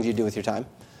other things you do with your time.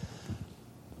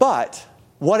 But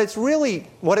what it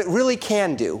really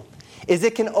can do is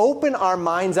it can open our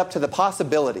minds up to the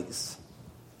possibilities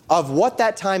of what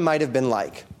that time might have been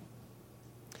like.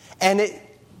 And it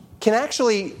can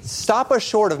actually stop us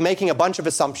short of making a bunch of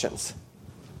assumptions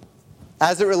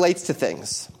as it relates to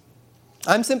things.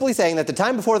 I'm simply saying that the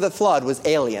time before the flood was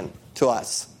alien to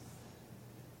us.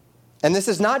 And this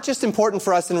is not just important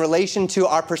for us in relation to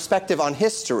our perspective on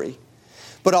history,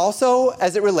 but also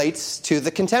as it relates to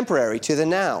the contemporary, to the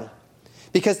now.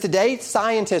 Because today,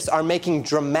 scientists are making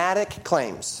dramatic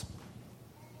claims.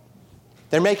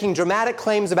 They're making dramatic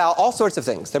claims about all sorts of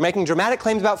things. They're making dramatic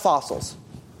claims about fossils.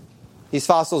 These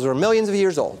fossils are millions of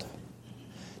years old.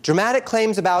 Dramatic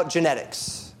claims about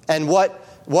genetics and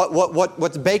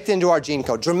what's baked into our gene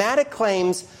code. Dramatic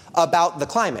claims about the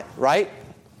climate, right?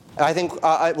 I think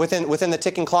within the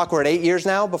ticking clock, we're at 8 years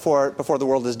now before the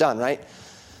world is done, right?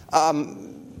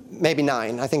 Maybe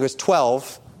 9. I think it was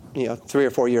 12, 3 or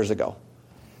 4 years ago.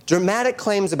 Dramatic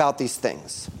claims about these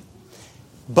things.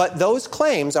 But those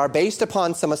claims are based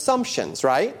upon some assumptions,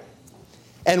 right?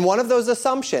 And one of those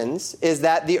assumptions is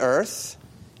that the earth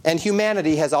and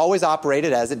humanity has always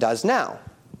operated as it does now,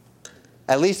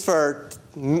 at least for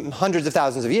hundreds of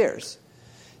thousands of years.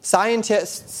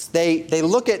 Scientists, they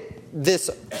look at this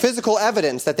physical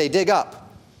evidence that they dig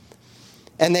up,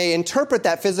 and they interpret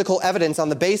that physical evidence on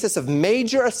the basis of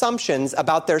major assumptions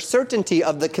about their certainty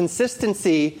of the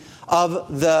consistency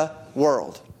of the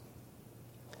world.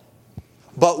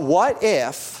 But what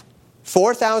if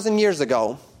 4,000 years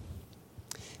ago,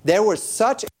 there was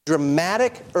such a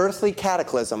dramatic earthly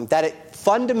cataclysm that it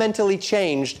fundamentally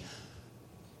changed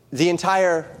the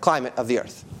entire climate of the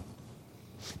earth?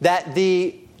 That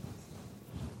the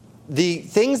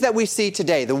things that we see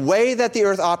today, the way that the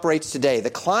earth operates today, the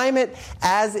climate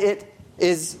as it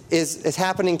is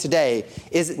happening today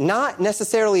is not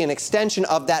necessarily an extension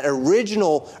of that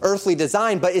original earthly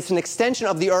design, but it's an extension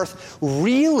of the earth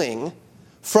reeling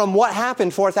from what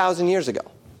happened 4,000 years ago.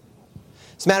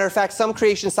 As a matter of fact, some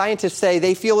creation scientists say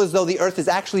they feel as though the earth is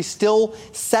actually still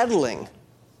settling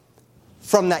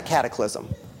from that cataclysm.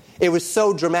 It was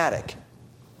so dramatic.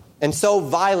 and so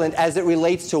violent as it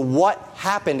relates to what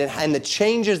happened and the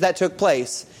changes that took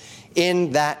place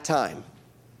in that time.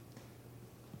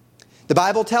 The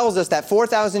Bible tells us that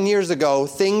 4,000 years ago,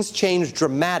 things changed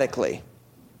dramatically.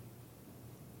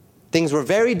 Things were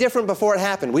very different before it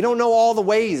happened. We don't know all the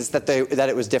ways that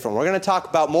it was different. We're going to talk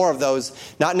about more of those,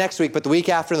 not next week, but the week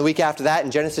after and the week after that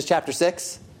in Genesis chapter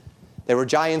 6. There were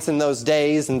giants in those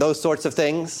days and those sorts of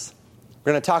things.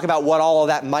 We're going to talk about what all of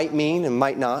that might mean and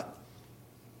might not.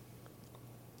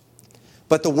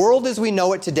 But the world as we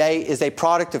know it today is a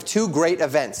product of two great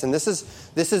events. And this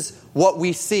is what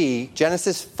we see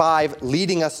Genesis 5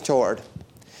 leading us toward.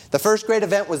 The first great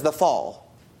event was the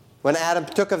fall, when Adam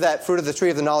took of that fruit of the tree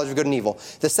of the knowledge of good and evil.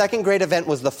 The second great event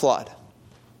was the flood.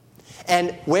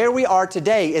 And where we are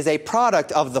today is a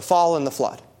product of the fall and the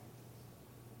flood.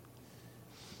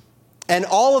 And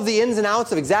all of the ins and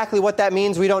outs of exactly what that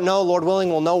means, we don't know. Lord willing,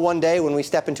 we'll know one day when we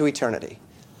step into eternity.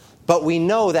 But we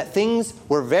know that things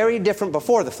were very different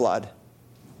before the flood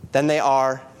than they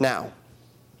are now.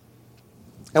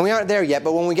 And we aren't there yet,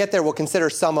 but when we get there, we'll consider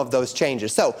some of those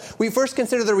changes. So, we first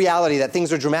consider the reality that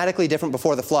things are dramatically different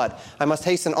before the flood. I must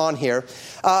hasten on here.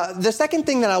 The second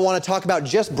thing that I want to talk about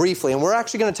just briefly, and we're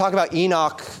actually going to talk about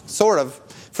Enoch, sort of,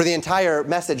 for the entire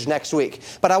message next week.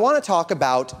 But I want to talk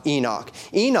about Enoch.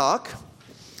 Enoch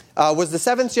was the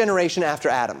seventh generation after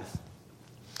Adam.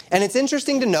 And it's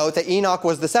interesting to note that Enoch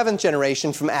was the seventh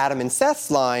generation from Adam and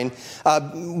Seth's line,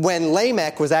 when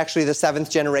Lamech was actually the seventh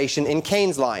generation in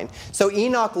Cain's line. So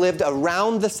Enoch lived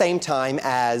around the same time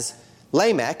as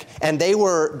Lamech, and they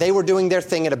were doing their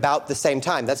thing at about the same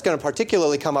time. That's going to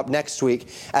particularly come up next week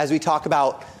as we talk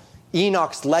about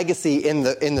Enoch's legacy in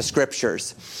the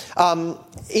scriptures.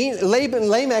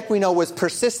 Lamech, we know, was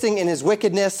persisting in his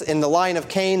wickedness in the line of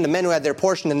Cain, the men who had their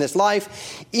portion in this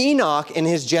life. Enoch, in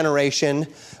his generation,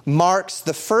 marks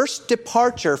the first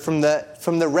departure from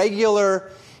the regular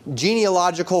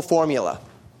genealogical formula.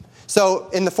 So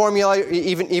in the formula,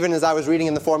 even as I was reading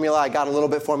in the formula, I got a little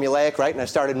bit formulaic, right? And I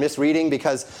started misreading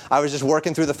because I was just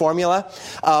working through the formula.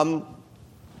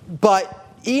 But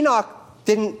Enoch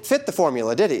didn't fit the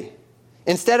formula, did he?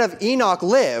 Instead of Enoch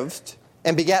lived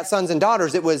and begat sons and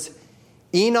daughters, it was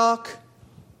Enoch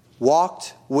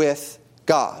walked with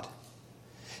God.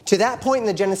 To that point in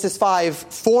the Genesis 5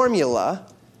 formula,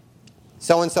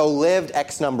 so-and-so lived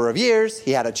X number of years, he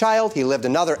had a child, he lived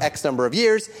another X number of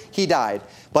years, he died.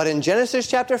 But in Genesis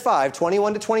chapter 5,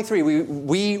 21 to 23,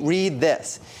 we read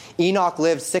this. Enoch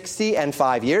lived 60 and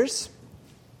 5 years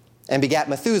and begat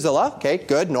Methuselah. Okay,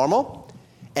 good, normal.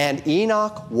 And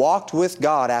Enoch walked with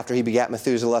God after he begat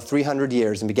Methuselah 300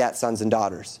 years and begat sons and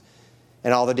daughters.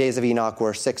 And all the days of Enoch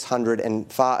were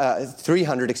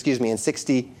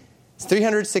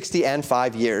 360 and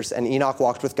 5 years. And Enoch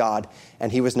walked with God, and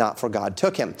he was not, for God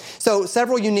took him. So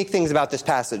several unique things about this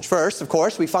passage. First, of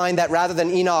course, we find that rather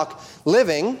than Enoch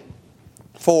living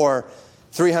for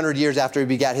 300 years after he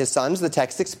begat his sons, the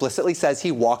text explicitly says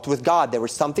he walked with God. There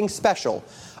was something special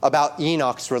about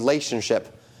Enoch's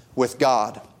relationship with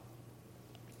God.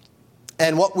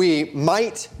 And what we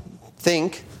might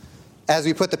think as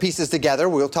we put the pieces together,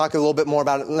 we'll talk a little bit more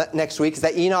about it next week, is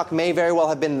that Enoch may very well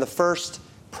have been the first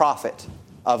prophet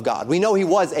of God. We know he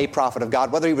was a prophet of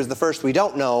God. Whether he was the first, we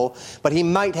don't know, but he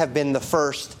might have been the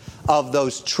first of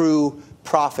those true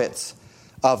prophets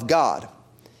of God.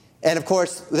 And of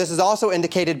course, this is also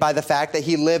indicated by the fact that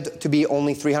he lived to be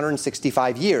only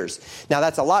 365 years. Now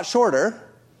that's a lot shorter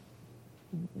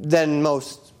than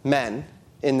most men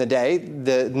in the day.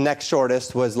 The next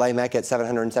shortest was Lamech at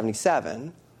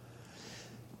 777.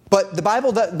 But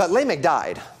Lamech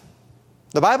died.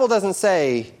 The Bible doesn't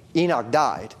say Enoch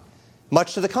died.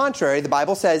 Much to the contrary, the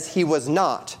Bible says he was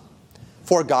not,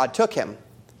 for God took him.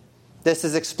 This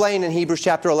is explained in Hebrews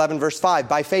chapter 11, verse 5.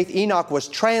 By faith Enoch was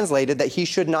translated that he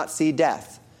should not see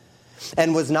death,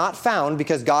 and was not found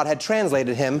because God had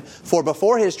translated him. For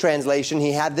before his translation,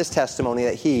 he had this testimony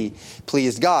that he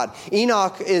pleased God.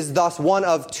 Enoch is thus one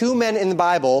of two men in the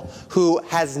Bible who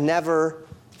has never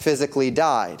physically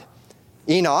died.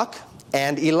 Enoch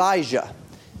and Elijah.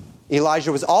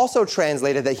 Elijah was also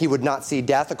translated that he would not see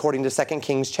death, according to 2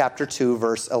 Kings chapter 2,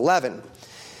 verse 11.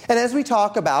 And as we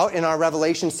talk about in our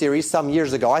Revelation series some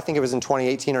years ago, I think it was in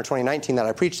 2018 or 2019 that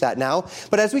I preached that now,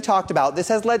 but as we talked about, this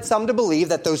has led some to believe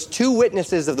that those two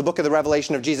witnesses of the book of the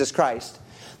Revelation of Jesus Christ,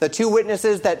 the two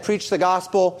witnesses that preach the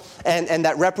gospel and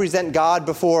that represent God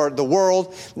before the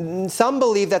world, some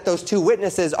believe that those two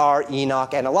witnesses are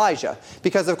Enoch and Elijah,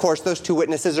 because of course those two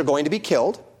witnesses are going to be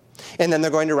killed, and then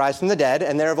they're going to rise from the dead,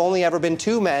 and there have only ever been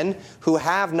two men who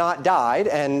have not died,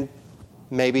 and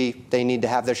maybe they need to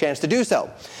have their chance to do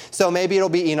so. So maybe it'll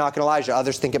be Enoch and Elijah.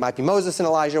 Others think it might be Moses and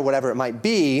Elijah, whatever it might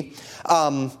be.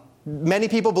 Many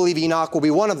people believe Enoch will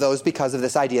be one of those because of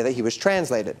this idea that he was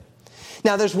translated.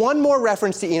 Now, there's one more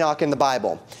reference to Enoch in the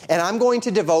Bible, and I'm going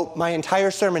to devote my entire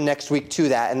sermon next week to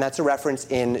that, and that's a reference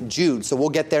in Jude, so we'll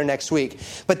get there next week.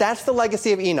 But that's the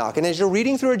legacy of Enoch, and as you're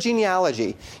reading through a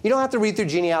genealogy, you don't have to read through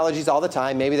genealogies all the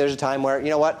time. Maybe there's a time where, you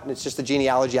know what, it's just a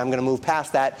genealogy, I'm going to move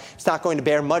past that. It's not going to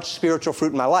bear much spiritual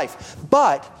fruit in my life.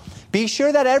 But be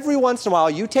sure that every once in a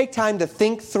while you take time to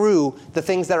think through the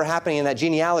things that are happening in that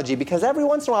genealogy, because every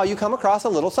once in a while you come across a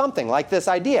little something, like this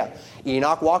idea.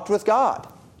 Enoch walked with God.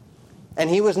 And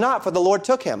he was not, for the Lord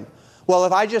took him. Well,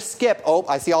 if I just skip,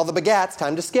 I see all the begats,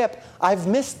 time to skip, I've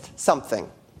missed something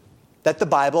that the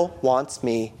Bible wants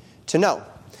me to know.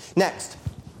 Next,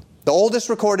 the oldest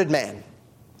recorded man.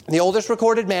 The oldest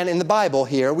recorded man in the Bible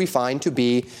here we find to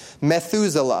be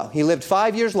Methuselah. He lived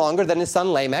 5 years longer than his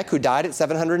son Lamech, who died at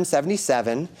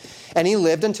 777, and he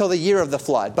lived until the year of the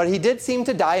flood. But he did seem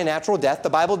to die a natural death. The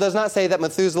Bible does not say that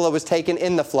Methuselah was taken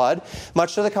in the flood.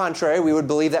 Much to the contrary, we would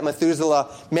believe that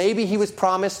Methuselah, maybe he was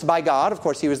promised by God. Of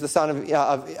course, he was the son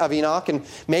of Enoch, and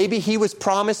maybe he was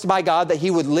promised by God that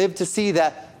he would live to see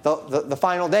the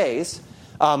final days.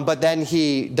 But then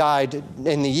he died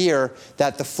in the year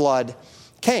that the flood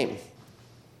came.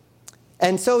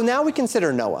 And so now we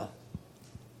consider Noah.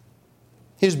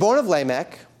 He was born of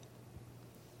Lamech,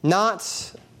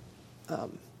 not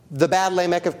the bad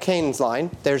Lamech of Cain's line.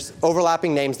 There's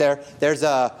overlapping names there. There's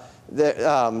a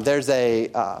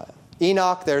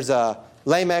Enoch. There's a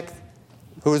Lamech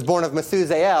who was born of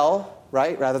Methusael,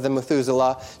 right, rather than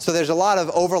Methuselah. So there's a lot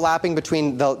of overlapping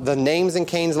between the names in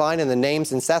Cain's line and the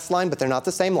names in Seth's line, but they're not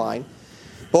the same line.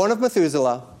 Born of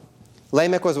Methuselah,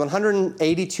 Lamech was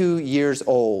 182 years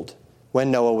old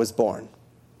when Noah was born.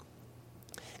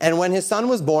 And when his son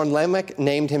was born, Lamech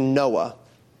named him Noah.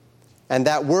 And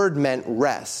that word meant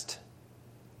rest.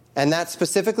 And that's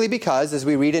specifically because, as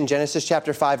we read in Genesis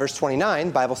chapter 5, verse 29,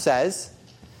 the Bible says,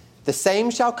 "The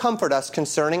same shall comfort us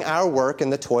concerning our work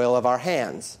and the toil of our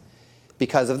hands,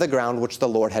 because of the ground which the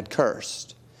Lord had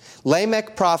cursed."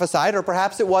 Lamech prophesied, or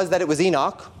perhaps it was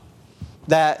Enoch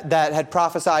that had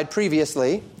prophesied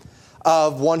previously,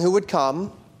 of one who would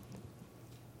come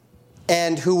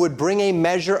and who would bring a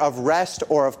measure of rest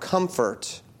or of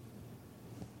comfort,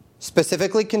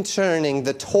 specifically concerning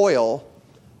the toil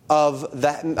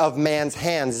of man's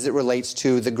hands as it relates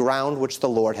to the ground which the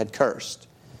Lord had cursed.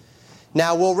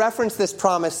 Now, we'll reference this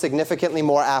promise significantly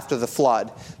more after the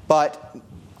flood, but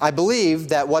I believe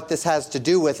that what this has to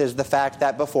do with is the fact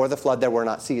that before the flood there were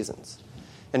not seasons.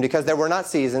 And because there were not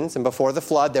seasons, and before the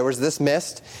flood there was this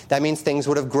mist, that means things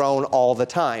would have grown all the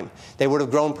time. They would have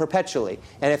grown perpetually.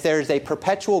 And if there's a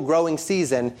perpetual growing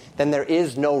season, then there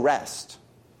is no rest.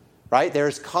 Right?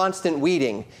 There's constant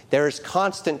weeding. There's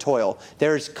constant toil.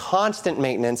 There's constant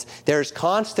maintenance. There's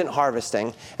constant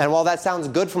harvesting. And while that sounds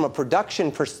good from a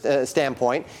production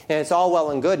standpoint, and it's all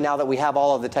well and good now that we have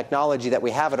all of the technology that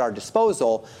we have at our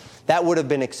disposal, that would have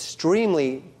been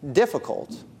extremely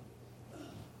difficult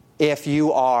if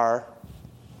you are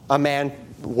a man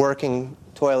working,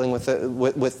 toiling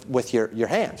with your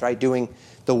hands, right? Doing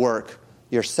the work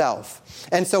yourself.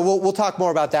 And so we'll talk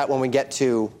more about that when we get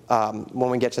to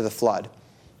the flood.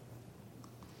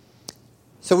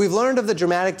 So we've learned of the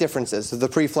dramatic differences of the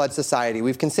pre-flood society.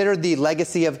 We've considered the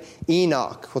legacy of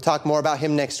Enoch. We'll talk more about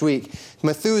him next week.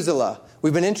 Methuselah.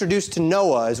 We've been introduced to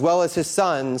Noah as well as his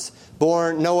sons.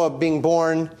 Noah being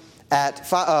born at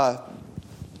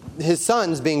his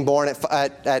sons being born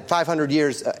at 500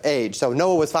 years age. So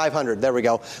Noah was 500, there we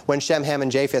go, when Shem, Ham,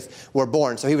 and Japheth were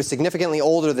born. So he was significantly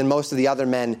older than most of the other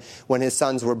men when his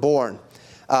sons were born.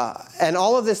 And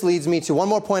all of this leads me to one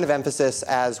more point of emphasis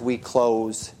as we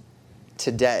close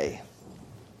today.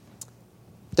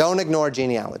 Don't ignore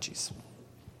genealogies.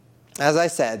 As I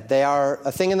said, they are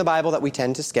a thing in the Bible that we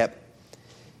tend to skip.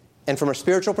 And from a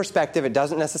spiritual perspective, it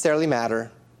doesn't necessarily matter.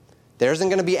 There isn't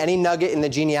going to be any nugget in the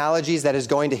genealogies that is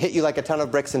going to hit you like a ton of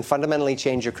bricks and fundamentally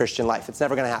change your Christian life. It's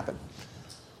never going to happen.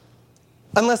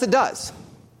 Unless it does.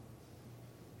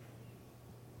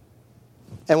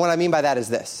 And what I mean by that is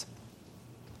this.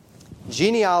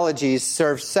 Genealogies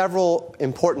serve several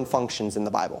important functions in the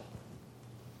Bible.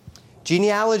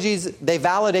 Genealogies, they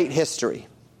validate history.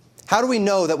 How do we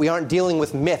know that we aren't dealing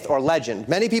with myth or legend?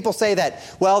 Many people say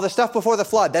that, well, the stuff before the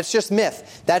flood, that's just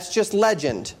myth. That's just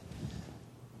legend.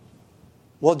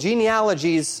 Well,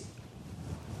 genealogies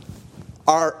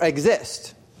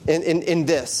exist in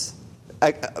this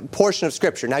a portion of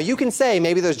Scripture. Now, you can say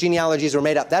maybe those genealogies were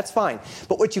made up. That's fine.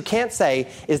 But what you can't say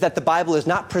is that the Bible is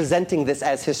not presenting this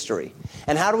as history.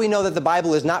 And how do we know that the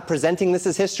Bible is not presenting this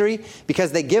as history?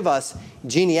 Because they give us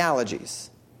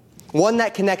genealogies. One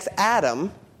that connects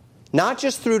Adam, not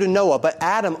just through to Noah, but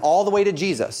Adam all the way to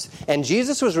Jesus. And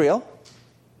Jesus was real.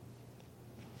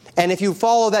 And if you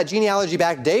follow that genealogy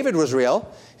back, David was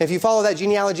real. If you follow that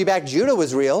genealogy back, Judah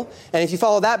was real. And if you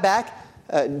follow that back,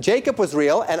 Jacob was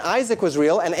real, and Isaac was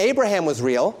real, and Abraham was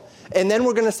real. And then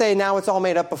we're going to say now it's all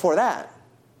made up before that.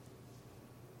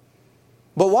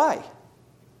 But why?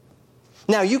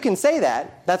 Now, you can say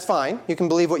that. That's fine. You can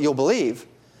believe what you'll believe.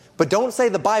 But don't say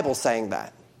the Bible's saying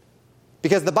that.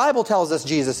 Because the Bible tells us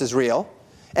Jesus is real,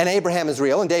 and Abraham is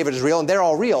real, and David is real, and they're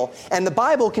all real. And the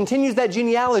Bible continues that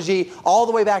genealogy all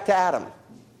the way back to Adam.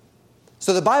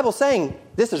 So the Bible's saying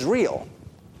this is real.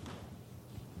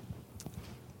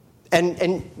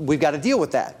 And we've got to deal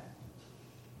with that.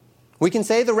 We can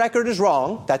say the record is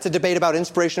wrong. That's a debate about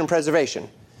inspiration and preservation.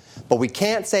 But we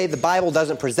can't say the Bible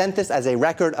doesn't present this as a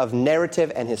record of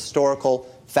narrative and historical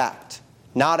fact,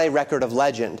 not a record of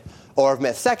legend or of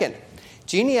myth. Second,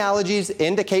 genealogies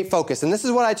indicate focus. And this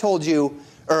is what I told you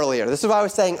earlier. This is what I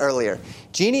was saying earlier.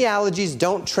 Genealogies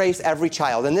don't trace every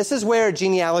child. And this is where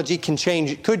genealogy could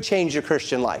change your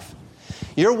Christian life.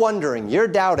 You're wondering, you're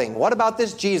doubting, what about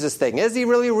this Jesus thing? Is he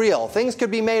really real? Things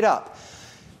could be made up.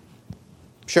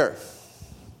 Sure.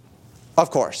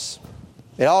 Of course.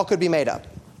 It all could be made up.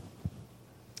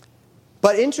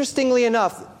 But interestingly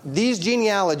enough, these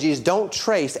genealogies don't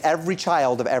trace every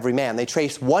child of every man. They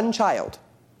trace one child.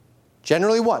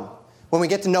 Generally one. When we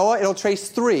get to Noah, it'll trace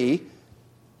 3,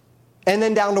 and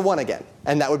then down to 1 again.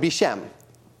 And that would be Shem.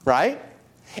 Right?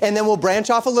 And then we'll branch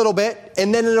off a little bit,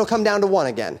 and then it'll come down to 1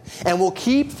 again. And we'll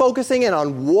keep focusing in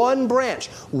on one branch,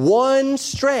 one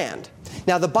strand.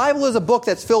 Now, the Bible is a book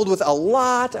that's filled with a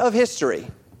lot of history.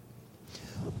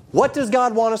 What does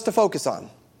God want us to focus on?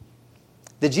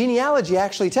 The genealogy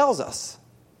actually tells us.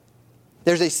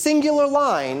 There's a singular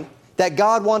line that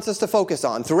God wants us to focus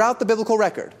on throughout the biblical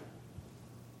record.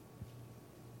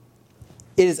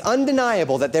 It is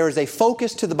undeniable that there is a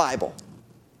focus to the Bible.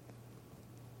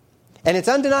 And it's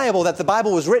undeniable that the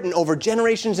Bible was written over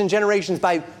generations and generations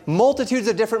by multitudes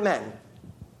of different men.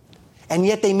 And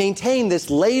yet they maintain this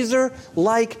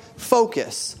laser-like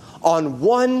focus on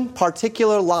one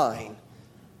particular line.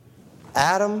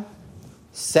 Adam,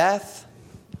 Seth,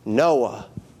 Noah,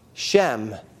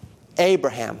 Shem,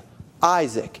 Abraham,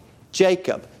 Isaac,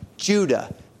 Jacob,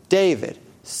 Judah, David,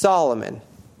 Solomon,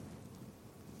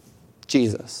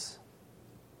 Jesus.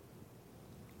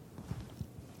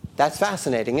 That's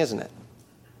fascinating, isn't it?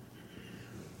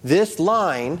 This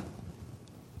line,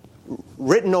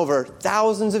 written over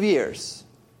thousands of years,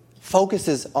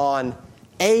 focuses on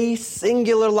a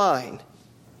singular line.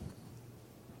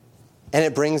 And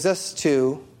it brings us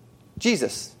to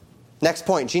Jesus. Next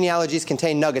point, genealogies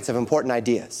contain nuggets of important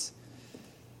ideas.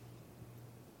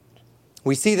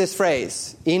 We see this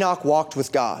phrase, Enoch walked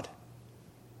with God.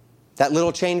 That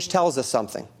little change tells us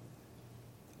something.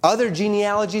 Other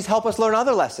genealogies help us learn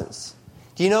other lessons.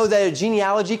 Do you know that a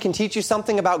genealogy can teach you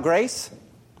something about grace?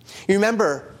 You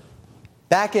remember,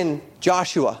 back in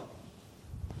Joshua,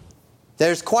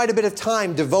 there's quite a bit of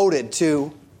time devoted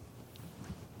to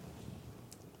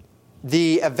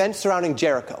the events surrounding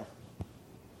Jericho.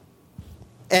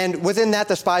 And within that,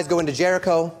 the spies go into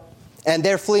Jericho, and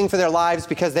they're fleeing for their lives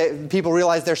because people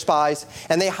realize they're spies.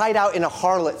 And they hide out in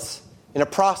a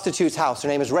prostitute's house. Her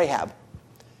name is Rahab.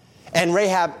 And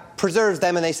Rahab preserves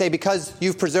them, and they say, because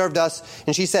you've preserved us,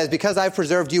 and she says, because I've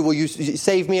preserved you, will you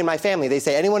save me and my family? They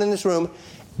say, anyone in this room,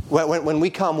 when we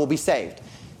come, will be saved.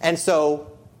 And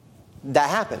so that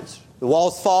happens. The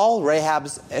walls fall.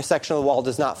 Rahab's section of the wall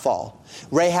does not fall.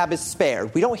 Rahab is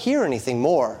spared. We don't hear anything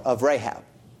more of Rahab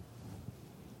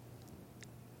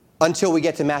until we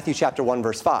get to Matthew chapter 1,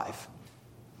 verse 5.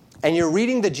 And you're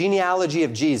reading the genealogy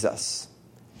of Jesus.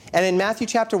 And in Matthew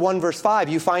chapter 1, verse 5,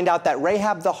 you find out that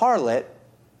Rahab the harlot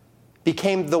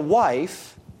became the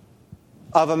wife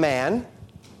of a man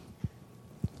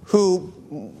who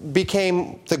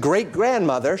became the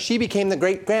great-grandmother. She became the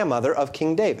great-grandmother of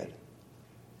King David.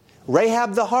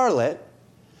 Rahab the harlot,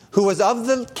 who was of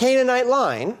the Canaanite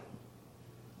line,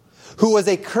 who was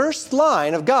a cursed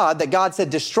line of God, that God said,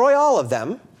 destroy all of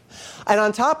them. And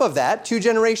on top of that, 2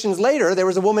 generations later, there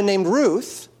was a woman named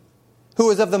Ruth, who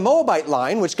was of the Moabite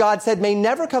line, which God said may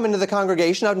never come into the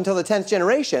congregation up until the 10th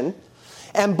generation.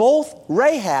 And both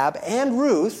Rahab and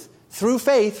Ruth, through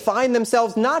faith, find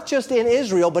themselves not just in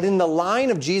Israel, but in the line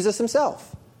of Jesus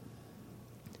himself.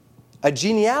 A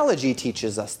genealogy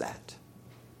teaches us that.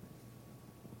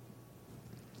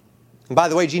 And by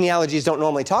the way, genealogies don't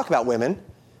normally talk about women,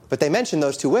 but they mention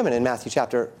those two women in Matthew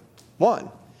chapter 1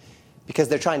 because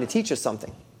they're trying to teach us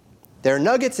something. There are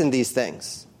nuggets in these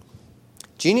things.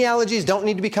 Genealogies don't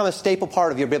need to become a staple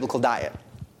part of your biblical diet,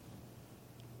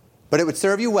 but it would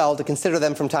serve you well to consider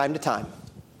them from time to time.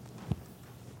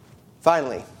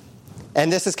 Finally, and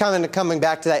this is kind of coming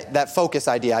back to that focus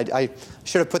idea. I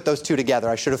should have put those two together.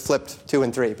 I should have flipped 2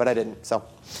 and 3, but I didn't. So,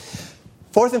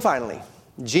 fourth and finally,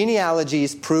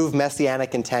 genealogies prove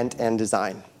messianic intent and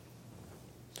design.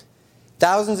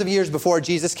 Thousands of years before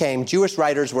Jesus came, Jewish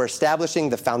writers were establishing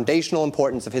the foundational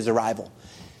importance of his arrival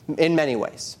in many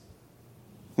ways.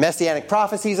 Messianic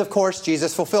prophecies, of course,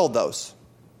 Jesus fulfilled those.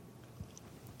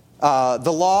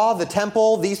 The law, the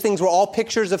temple, these things were all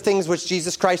pictures of things which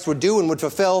Jesus Christ would do and would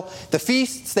fulfill. The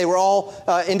feasts, they were all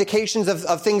indications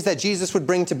of things that Jesus would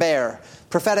bring to bear.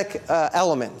 Prophetic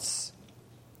elements.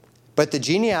 But the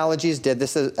genealogies did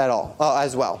this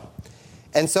as well.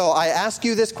 And so I ask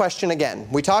you this question again.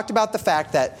 We talked about the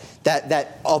fact that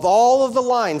of all of the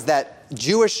lines that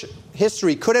Jewish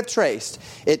history could have traced,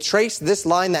 it traced this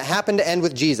line that happened to end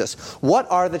with Jesus.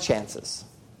 What are the chances?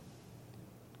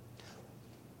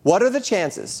 What are the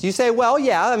chances? You say, well,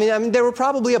 yeah, I mean, there were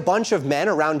probably a bunch of men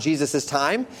around Jesus'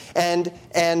 time, and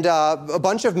a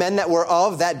bunch of men that were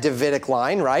of that Davidic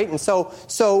line, right? And so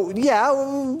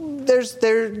yeah, there's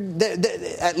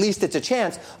at least it's a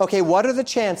chance. Okay, what are the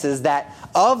chances that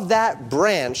of that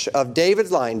branch of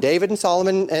David's line, David and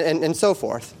Solomon and so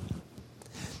forth,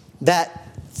 that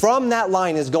from that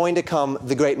line is going to come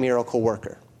the great miracle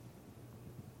worker?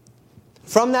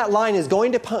 From that line is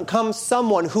going to come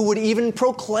someone who would even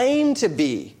proclaim to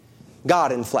be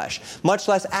God in flesh, much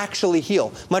less actually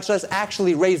heal, much less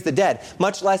actually raise the dead,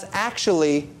 much less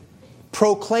actually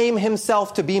proclaim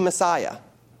himself to be Messiah.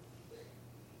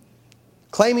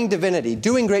 Claiming divinity,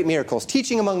 doing great miracles,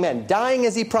 teaching among men, dying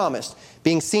as he promised,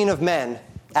 being seen of men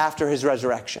after his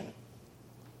resurrection.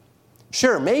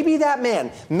 Sure, maybe that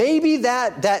man, maybe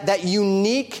that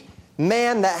unique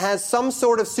man that has some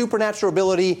sort of supernatural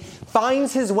ability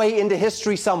finds his way into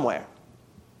history somewhere.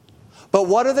 But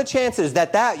what are the chances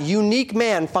that that unique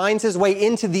man finds his way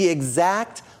into the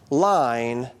exact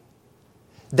line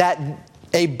that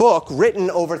a book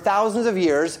written over thousands of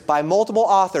years by multiple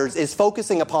authors is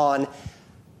focusing upon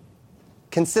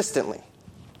consistently?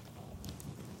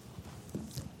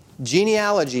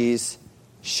 Genealogies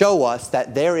show us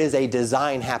that there is a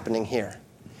design happening here.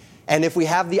 And if we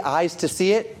have the eyes to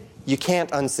see it, you can't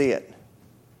unsee it.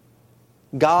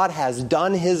 God has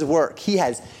done his work. He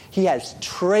has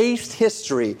traced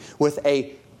history with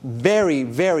a very,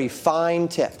 very fine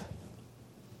tip.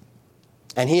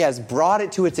 And he has brought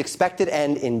it to its expected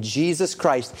end in Jesus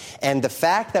Christ. And the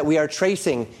fact that we are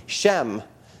tracing Shem,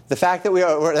 the fact that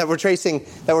we're tracing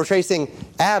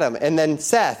Adam and then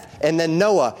Seth and then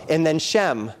Noah and then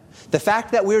Shem, the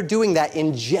fact that we're doing that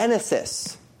in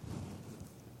Genesis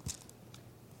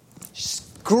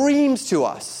screams to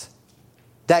us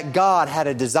that God had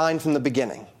a design from the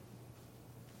beginning.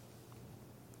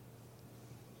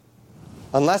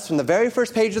 Unless from the very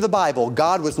first page of the Bible,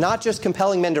 God was not just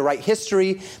compelling men to write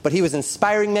history, but he was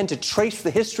inspiring men to trace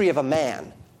the history of a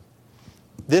man.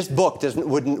 This book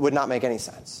would not make any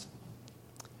sense.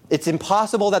 It's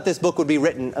impossible that this book would be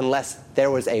written unless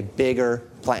there was a bigger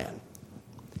plan.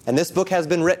 And this book has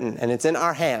been written, and it's in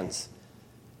our hands.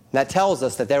 And that tells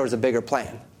us that there was a bigger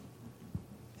plan.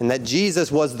 And that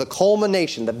Jesus was the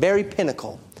culmination, the very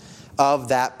pinnacle of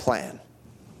that plan.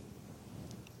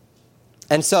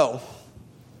 And so,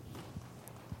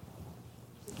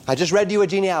 I just read you a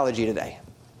genealogy today.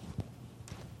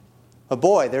 But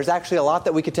boy, there's actually a lot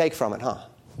that we could take from it, huh?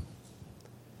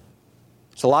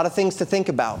 There's a lot of things to think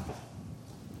about.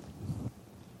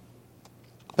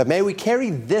 But may we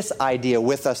carry this idea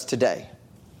with us today.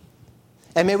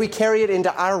 And may we carry it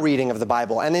into our reading of the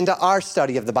Bible and into our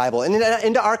study of the Bible and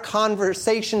into our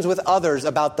conversations with others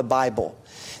about the Bible.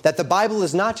 That the Bible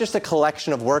is not just a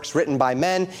collection of works written by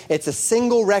men. It's a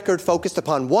single record focused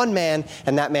upon one man,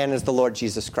 and that man is the Lord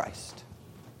Jesus Christ.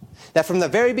 That from the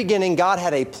very beginning, God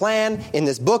had a plan in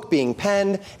this book being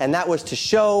penned, and that was to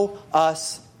show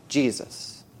us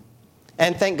Jesus.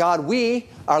 And thank God we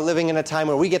are living in a time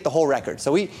where we get the whole record.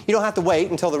 So you don't have to wait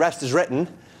until the rest is written,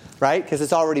 right? Because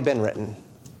it's already been written.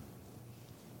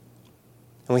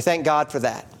 And we thank God for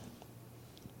that.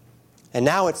 And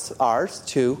now it's ours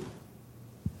to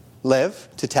live,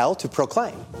 to tell, to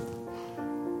proclaim.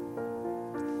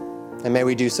 And may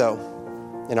we do so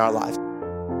in our lives.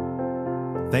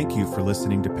 Thank you for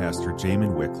listening to Pastor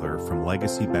Jamin Wickler from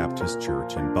Legacy Baptist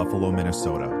Church in Buffalo,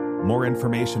 Minnesota. More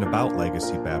information about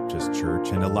Legacy Baptist Church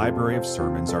and a library of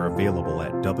sermons are available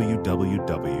at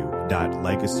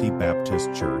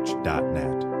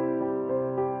www.legacybaptistchurch.net.